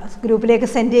ഗ്രൂപ്പിലേക്ക്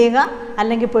സെൻഡ് ചെയ്യുക,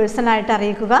 അല്ലെങ്കിൽ പേഴ്സണലായിട്ട്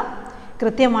അറിയിക്കുക.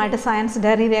 കൃത്യമായിട്ട് സയൻസ്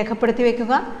ഡയറി രേഖപ്പെടുത്തി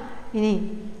വയ്ക്കുക. ഇനി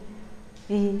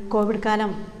ഈ കോവിഡ്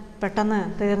കാലം പെട്ടെന്ന്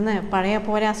തീർന്ന് പഴയ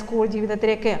പോലെ ആ സ്കൂൾ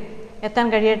ജീവിതത്തിലേക്ക് എത്താൻ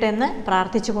കഴിയട്ടെ എന്ന്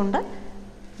പ്രാർത്ഥിച്ചുകൊണ്ട്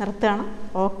നിർത്തുകയാണ്.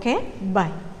 Okay, by.